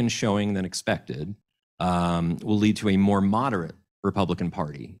Republican showing than expected will lead to a more moderate Republican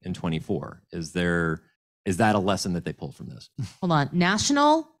Party in 24? Is that a lesson that they pull from this? Hold on.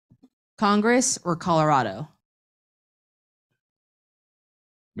 National, Congress, or Colorado?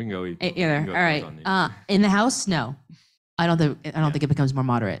 We can go either. All right. In the House, no. I don't think it becomes more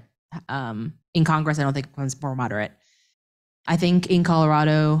moderate. In Congress, I don't think it becomes more moderate. I think in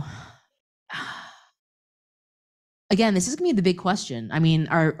Colorado, again, this is going to be the big question. I mean,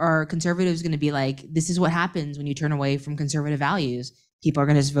 are conservatives going to be like, this is what happens when you turn away from conservative values? People are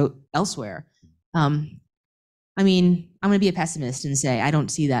going to just vote elsewhere. I mean, I'm going to be a pessimist and say I don't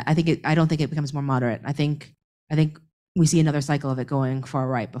see that. I don't think it becomes more moderate. I think we see another cycle of it going far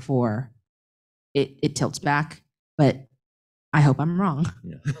right before it tilts back. But I hope I'm wrong.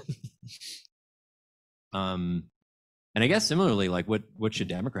 Yeah. And I guess similarly, like what should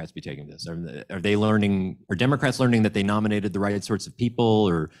Democrats be taking this? Are they learning? Are Democrats learning that they nominated the right sorts of people,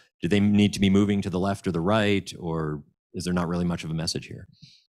 or do they need to be moving to the left or the right, or is there not really much of a message here?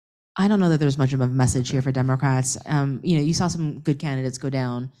 I don't know that there's much of a message here for Democrats. You saw some good candidates go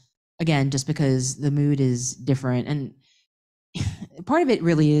down again, just because the mood is different, and part of it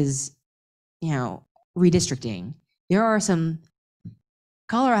really is, redistricting. There are some.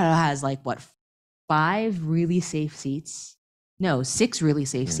 Colorado has like what, 5 really safe seats? No, 6 really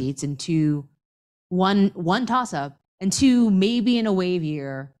safe seats, and one toss up, and 2 maybe in a wave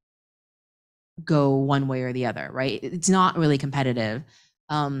year go one way or the other. Right? It's not really competitive.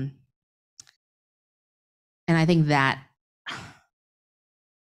 And I think that,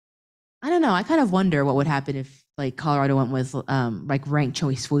 I don't know, I kind of wonder what would happen if like Colorado went with like ranked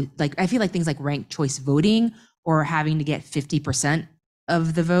choice. Like I feel like things like ranked choice voting or having to get 50%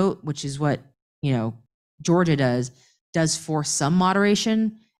 of the vote, which is what, Georgia does force some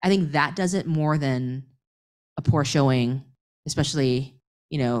moderation. I think that does it more than a poor showing, especially,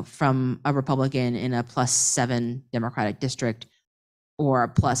 from a Republican in a +7 Democratic district or a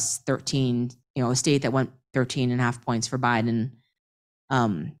 +13, a state that went 13.5 points for Biden.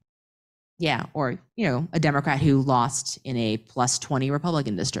 Or a Democrat who lost in a +20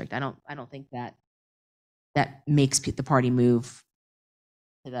 Republican district. I don't think that makes the party move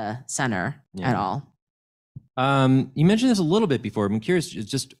to the center at all. You mentioned this a little bit before. I'm curious,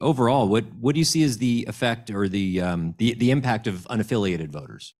 just overall, what do you see as the effect or the impact of unaffiliated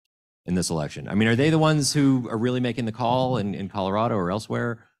voters in this election? I mean, are they the ones who are really making the call in Colorado or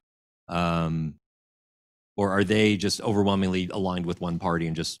elsewhere? Or are they just overwhelmingly aligned with one party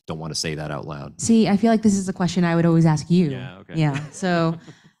and just don't want to say that out loud? See, I feel like this is a question I would always ask you. Yeah, okay. Yeah. So,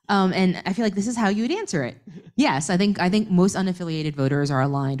 and I feel like this is how you would answer it. Yes, I think most unaffiliated voters are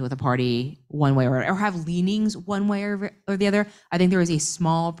aligned with a party one way or have leanings one way or the other. I think there is a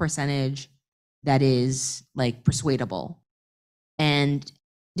small percentage that is like persuadable. And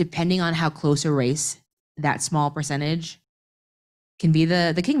depending on how close a race, that small percentage can be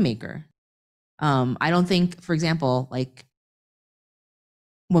the kingmaker. I don't think, for example, like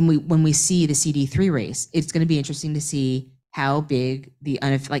when we see the CD3 race, it's going to be interesting to see how big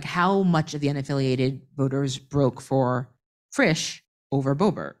how much of the unaffiliated voters broke for Frisch over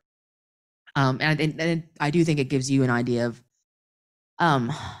Boebert. And I do think it gives you an idea of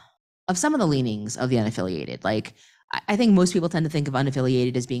some of the leanings of the unaffiliated. Like I think most people tend to think of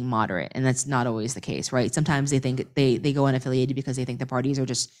unaffiliated as being moderate, and that's not always the case, right? Sometimes they think they go unaffiliated because they think the parties are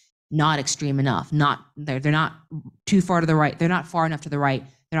just not extreme enough. They're not too far to the right. They're not far enough to the right.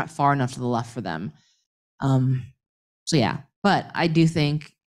 They're not far enough to the left for them. So yeah, but I do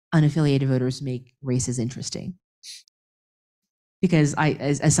think unaffiliated voters make races interesting because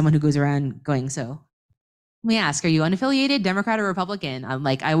as someone who goes around going, so let me ask, are you unaffiliated, Democrat or Republican? I'm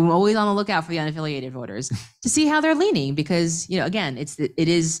always on the lookout for the unaffiliated voters to see how they're leaning because, again, it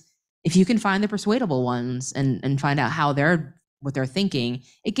is, if you can find the persuadable ones and find out what they're thinking,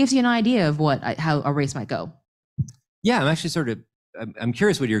 it gives you an idea of how a race might go. Yeah, I'm actually I'm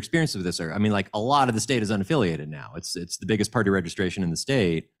curious what your experience of this are. I mean, like a lot of the state is unaffiliated now. It's the biggest party registration in the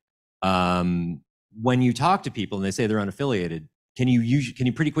state. When you talk to people and they say they're unaffiliated, can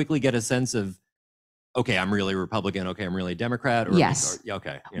you pretty quickly get a sense of, okay, I'm really Republican, okay, I'm really Democrat? Yes.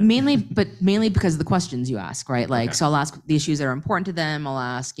 Okay. Yeah. Mainly because of the questions you ask, right? Like, okay. So I'll ask the issues that are important to them. I'll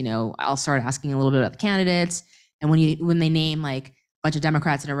ask, I'll start asking a little bit about the candidates. And when they name like a bunch of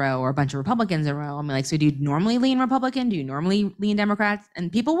Democrats in a row or a bunch of Republicans in a row, I'm like, so do you normally lean Republican? Do you normally lean Democrats?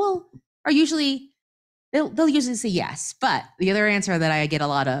 And people they'll usually say yes. But the other answer that I get a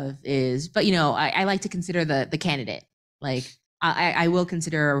lot of is, but I like to consider the candidate. Like I will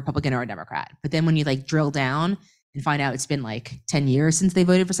consider a Republican or a Democrat. But then when you like drill down and find out it's been like 10 years since they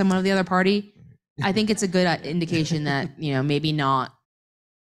voted for someone of the other party, I think it's a good indication that, maybe not,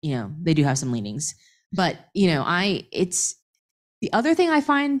 they do have some leanings. But, it's the other thing I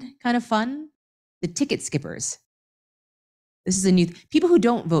find kind of fun, the ticket skippers. This is a new, people who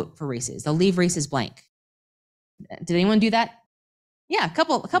don't vote for races, they'll leave races blank. Did anyone do that? Yeah, a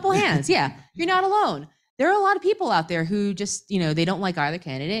couple hands. Yeah, you're not alone. There are a lot of people out there who just, they don't like either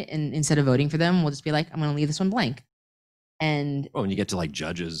candidate, and instead of voting for them, we'll just be like, I'm going to leave this one blank. And when you get to like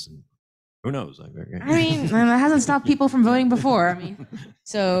judges, who knows? I mean, that hasn't stopped people from voting before. I mean,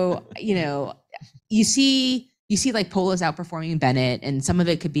 so you see like Polis outperforming Bennett, and some of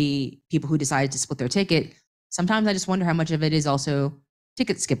it could be people who decided to split their ticket. sometimes I just wonder how much of it is also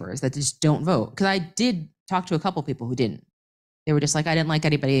ticket skippers that just don't vote. Because I did talk to a couple people who didn't. They were just like, I didn't like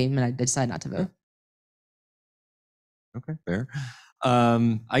anybody, and I decided not to vote. Okay, fair.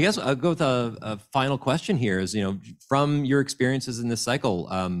 I guess I'll go with a final question here is, from your experiences in this cycle,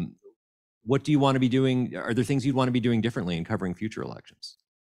 what do you want to be doing? Are there things you'd want to be doing differently in covering future elections?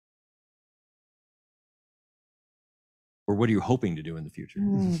 Or what are you hoping to do in the future?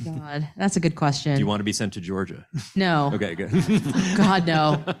 Oh, God. That's a good question. Do you want to be sent to Georgia? No. Okay, good. God,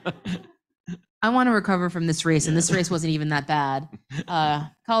 no. I want to recover from this race, and this race wasn't even that bad.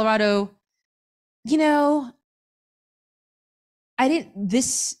 Colorado,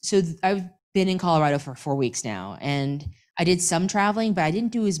 I've been in Colorado for 4 weeks now, and I did some traveling, but I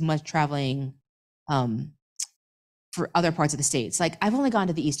didn't do as much traveling for other parts of the states. Like, I've only gone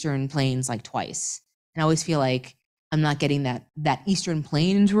to the Eastern Plains like twice, and I always feel like I'm not getting that Eastern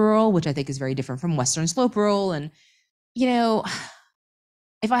Plains rural, which I think is very different from Western Slope rural. And,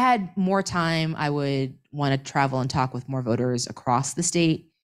 if I had more time, I would want to travel and talk with more voters across the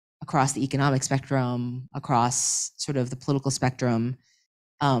state, across the economic spectrum, across sort of the political spectrum.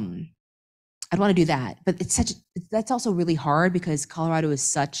 I'd want to do that, but that's also really hard because Colorado is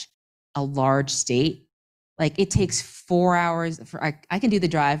such a large state. Like, it takes 4 hours I can do the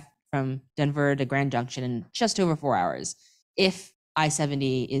drive from Denver to Grand Junction in just over 4 hours if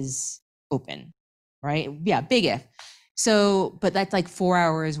I-70 is open, right? Yeah, big if. So, but that's like 4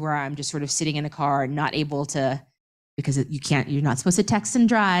 hours where I'm just sort of sitting in a car, not able to, because you're not supposed to text and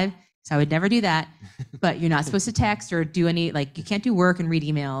drive. So I would never do that, but you're not supposed to text or do any, you can't do work and read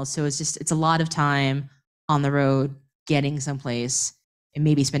emails. So it's a lot of time on the road, getting someplace and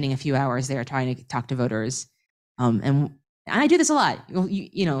maybe spending a few hours there trying to talk to voters. And I do this a lot.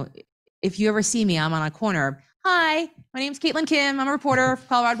 If you ever see me, I'm on a corner. Hi, my name's Caitlyn Kim. I'm a reporter for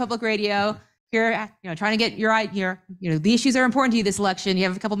Colorado Public Radio. Here, trying to get the issues are important to you this election. You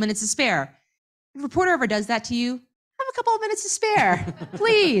have a couple minutes to spare. If a reporter ever does that to you, have a couple of minutes to spare,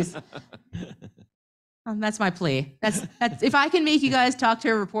 please. That's my plea. That's if I can make you guys talk to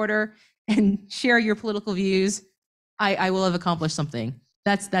a reporter and share your political views, I will have accomplished something.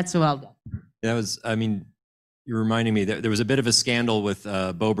 That's what I'll do. You're reminding me that there was a bit of a scandal with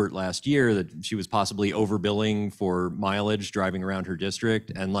Boebert last year that she was possibly overbilling for mileage driving around her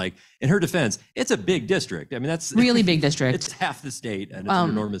district. And in her defense, it's a big district. That's really big district. It's half the state, and it's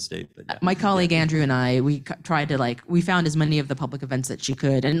an enormous state. But yeah. My colleague Andrew and I, we tried to we found as many of the public events that she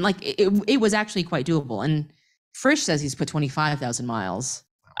could, and it was actually quite doable. And Frisch says he's put 25,000 miles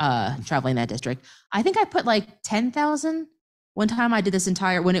traveling that district. I think I put 10,000. One time I did this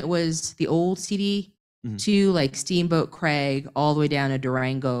when it was the old CD. To Steamboat Craig all the way down to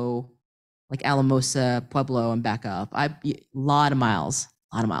Durango, Alamosa, Pueblo, and back up. A lot of miles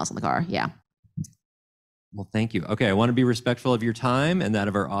on the car. Yeah. Well, thank you. Okay, I want to be respectful of your time and that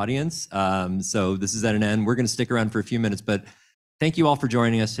of our audience. So this is at an end. We're going to stick around for a few minutes, but thank you all for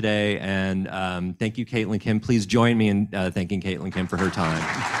joining us today. And thank you, Caitlyn Kim. Please join me in thanking Caitlyn Kim for her time.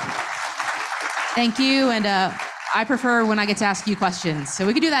 Thank you. And I prefer when I get to ask you questions. So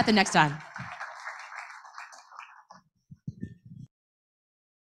we can do that the next time.